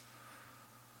sides.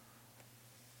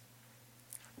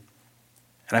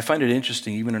 And I find it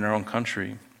interesting, even in our own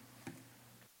country.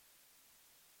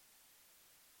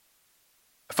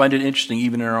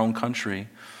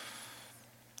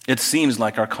 It seems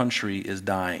like our country is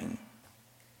dying.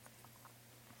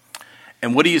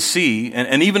 And what do you see?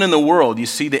 And even in the world, you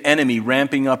see the enemy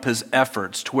ramping up his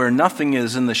efforts to where nothing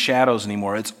is in the shadows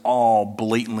anymore. It's all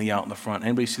blatantly out in the front.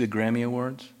 Anybody see the Grammy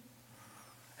Awards?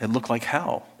 It looked like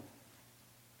hell.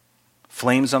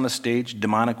 Flames on the stage,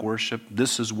 demonic worship.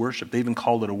 This is worship. They even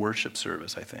called it a worship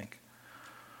service, I think.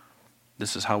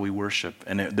 This is how we worship.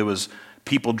 And there was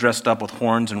people dressed up with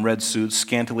horns and red suits,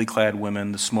 scantily clad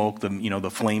women, the smoke, the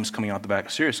flames coming out the back.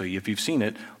 Seriously, if you've seen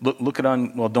it, look it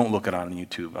on. Well, don't look it on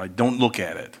YouTube. Don't look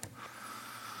at it.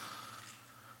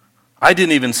 I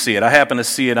didn't even see it. I happened to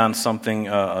see it on something,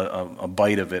 a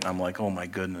bite of it. I'm like, oh my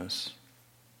goodness.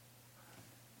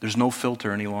 There's no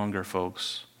filter any longer,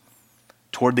 folks.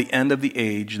 Toward the end of the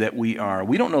age that we are,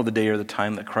 we don't know the day or the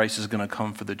time that Christ is going to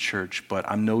come for the church, but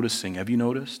I'm noticing, have you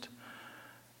noticed?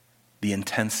 The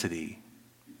intensity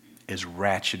is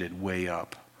ratcheted way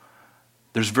up.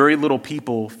 There's very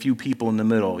few people in the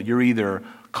middle. You're either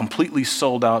completely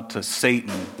sold out to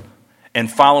Satan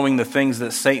and following the things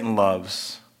that Satan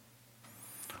loves,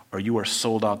 or you are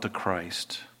sold out to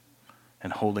Christ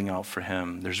and holding out for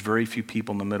him. There's very few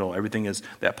people in the middle. Everything is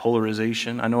that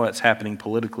polarization. I know that's happening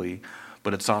politically,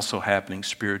 but it's also happening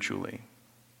spiritually.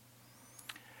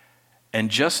 And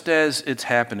just as it's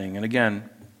happening, and again,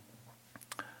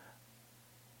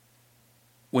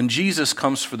 when Jesus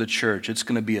comes for the church, it's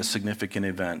going to be a significant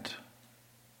event.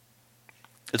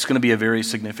 It's going to be a very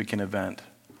significant event.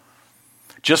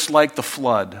 Just like the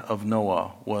flood of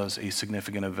Noah was a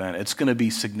significant event, it's going to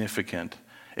be significant.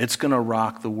 It's going to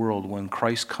rock the world when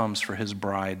Christ comes for his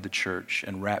bride, the church,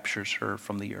 and raptures her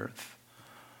from the earth.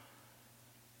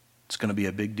 It's going to be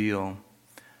a big deal.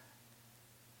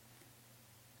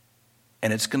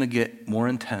 And it's going to get more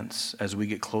intense as we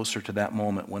get closer to that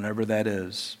moment, whenever that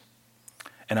is.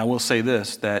 And I will say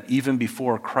this, that even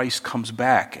before Christ comes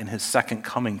back in his second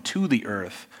coming to the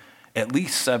earth, at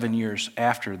least 7 years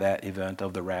after that event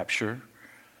of the rapture,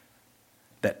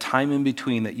 that time in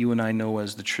between that you and I know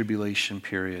as the tribulation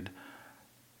period,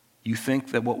 you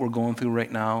think that what we're going through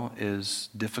right now is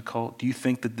difficult? Do you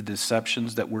think that the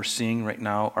deceptions that we're seeing right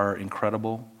now are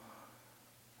incredible?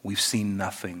 We've seen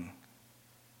nothing.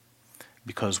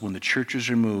 Because when the church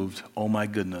is removed, oh my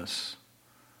goodness,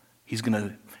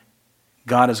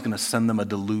 God is going to send them a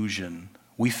delusion.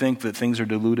 We think that things are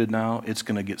diluted now. It's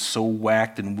going to get so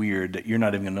whacked and weird that you're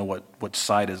not even going to know what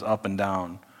side is up and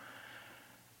down.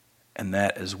 And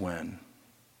that is when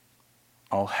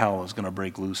all hell is going to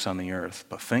break loose on the earth.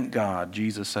 But thank God,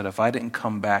 Jesus said, if I didn't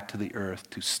come back to the earth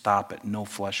to stop it, no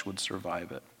flesh would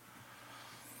survive it.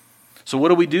 So what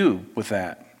do we do with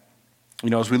that?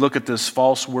 As we look at this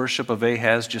false worship of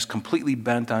Ahaz, just completely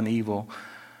bent on evil,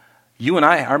 you and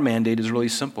I, our mandate is really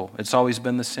simple. It's always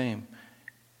been the same.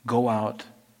 Go out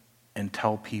and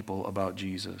tell people about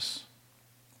Jesus.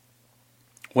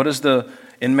 What is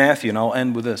in Matthew, and I'll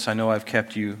end with this. I know I've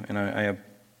kept you, and I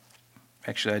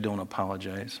don't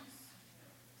apologize.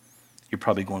 You're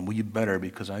probably going, well, you better,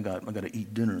 because I got to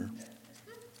eat dinner.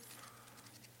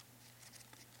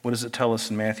 What does it tell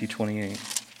us in Matthew 28?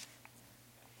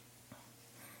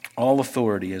 All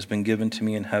authority has been given to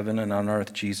me in heaven and on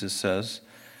earth, Jesus says.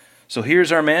 So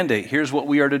here's our mandate. Here's what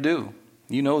we are to do.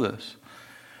 You know this.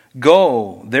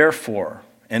 Go, therefore,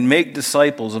 and make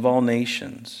disciples of all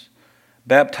nations,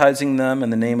 baptizing them in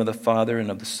the name of the Father and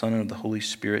of the Son and of the Holy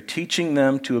Spirit, teaching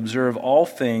them to observe all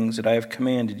things that I have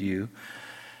commanded you.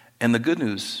 And the good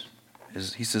news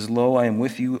is, he says, lo, I am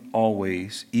with you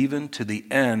always, even to the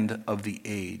end of the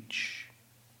age.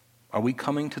 Are we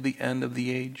coming to the end of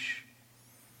the age?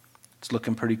 It's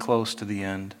looking pretty close to the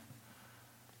end.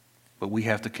 But we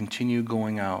have to continue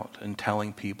going out and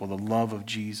telling people the love of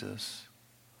Jesus.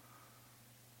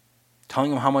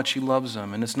 Telling them how much he loves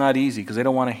them. And it's not easy because they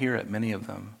don't want to hear it, many of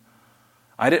them.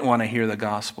 I didn't want to hear the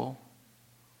gospel.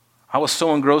 I was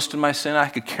so engrossed in my sin, I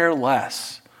could care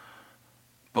less.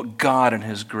 But God in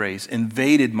his grace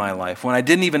invaded my life when I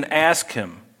didn't even ask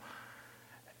him.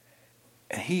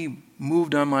 And he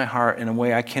moved on my heart in a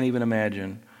way I can't even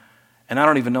imagine. And I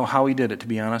don't even know how he did it, to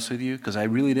be honest with you, because I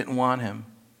really didn't want him.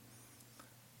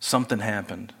 Something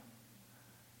happened,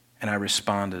 and I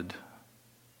responded.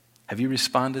 Have you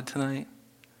responded tonight?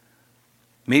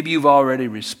 Maybe you've already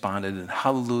responded, and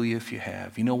hallelujah if you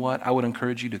have. You know what? I would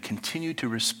encourage you to continue to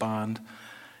respond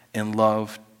in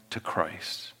love to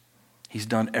Christ. He's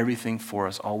done everything for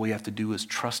us. All we have to do is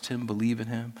trust him, believe in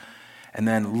him, and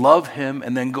then love him,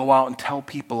 and then go out and tell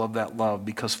people of that love.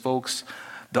 Because, folks,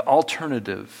 the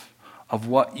alternative of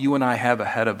what you and I have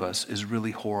ahead of us is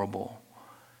really horrible.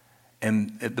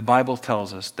 And the Bible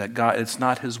tells us that God, it's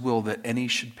not his will that any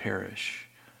should perish,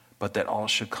 but that all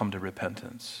should come to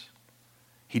repentance.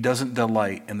 He doesn't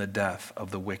delight in the death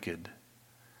of the wicked.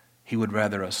 He would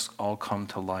rather us all come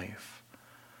to life.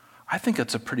 I think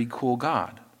that's a pretty cool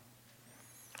God.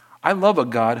 I love a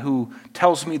God who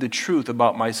tells me the truth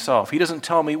about myself. He doesn't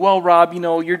tell me, well, Rob,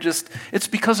 it's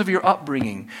because of your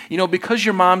upbringing. Because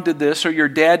your mom did this or your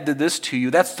dad did this to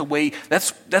you, that's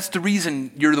the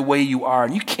reason you're the way you are.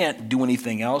 And you can't do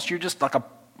anything else. You're just like a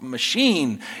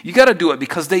machine. You got to do it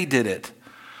because they did it.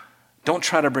 Don't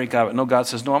try to break out of it. No, God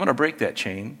says, no, I'm going to break that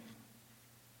chain.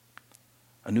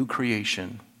 A new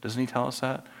creation. Doesn't he tell us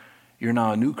that? You're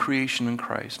now a new creation in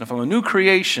Christ. And if I'm a new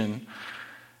creation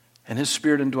and his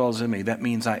Spirit indwells in me, that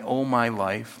means I owe my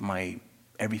life, my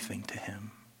everything to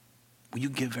him. Will you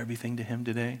give everything to him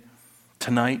today?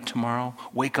 Tonight, tomorrow?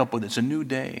 Wake up with it. It's a new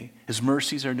day. His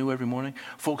mercies are new every morning.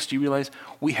 Folks, do you realize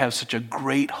we have such a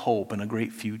great hope and a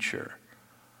great future?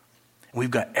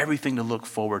 We've got everything to look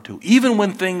forward to. Even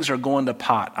when things are going to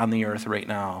pot on the earth right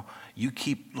now, you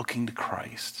keep looking to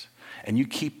Christ. And you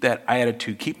keep that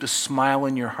attitude, keep the smile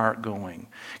in your heart going,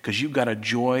 because you've got a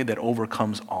joy that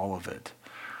overcomes all of it.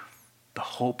 The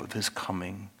hope of his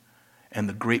coming and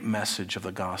the great message of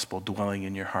the gospel dwelling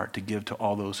in your heart to give to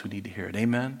all those who need to hear it.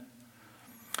 Amen?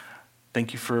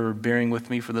 Thank you for bearing with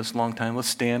me for this long time. Let's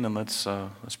stand and let's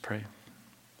pray.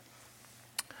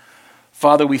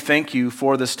 Father, we thank you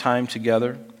for this time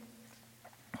together.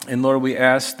 And Lord, we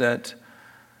ask that,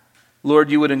 Lord,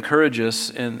 you would encourage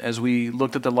us as we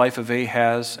looked at the life of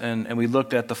Ahaz and we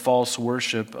looked at the false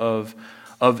worship of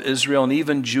Israel and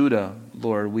even Judah,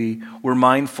 Lord. We're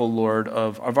mindful, Lord,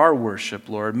 of our worship,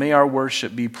 Lord. May our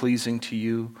worship be pleasing to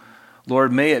you.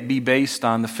 Lord, may it be based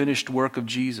on the finished work of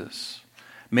Jesus.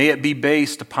 May it be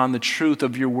based upon the truth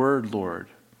of your word, Lord.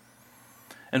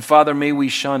 And Father, may we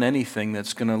shun anything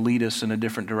that's going to lead us in a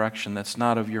different direction that's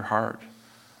not of your heart.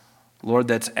 Lord,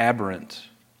 that's aberrant.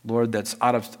 Lord, that's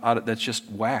that's just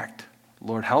whacked.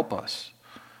 Lord, help us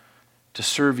to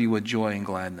serve you with joy and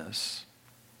gladness.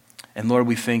 And Lord,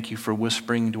 we thank you for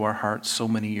whispering into our hearts so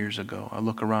many years ago. I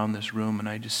look around this room and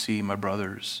I just see my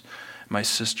brothers, my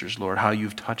sisters, Lord, how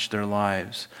you've touched their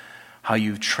lives, how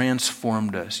you've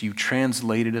transformed us. You've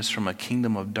translated us from a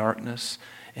kingdom of darkness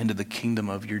into the kingdom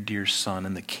of your dear Son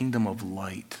and the kingdom of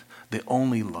light, the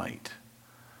only light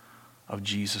of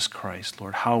Jesus Christ,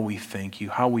 Lord. How we thank you,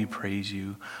 how we praise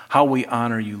you, how we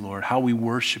honor you, Lord, how we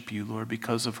worship you, Lord,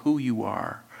 because of who you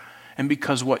are and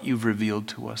because what you've revealed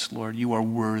to us, Lord. You are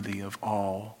worthy of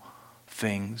all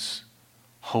things.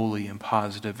 holy and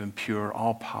positive and pure.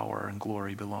 All power and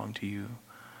glory belong to you.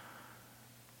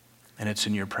 And it's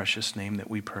in your precious name that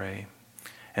we pray.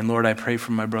 And Lord, I pray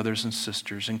for my brothers and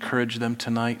sisters. Encourage them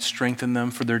tonight. Strengthen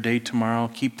them for their day tomorrow.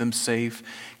 Keep them safe.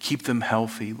 Keep them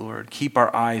healthy, Lord. Keep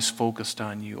our eyes focused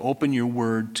on you. Open your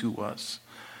word to us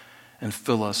and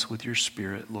fill us with your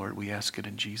Spirit, Lord. We ask it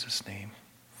in Jesus' name.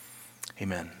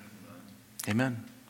 Amen. Amen.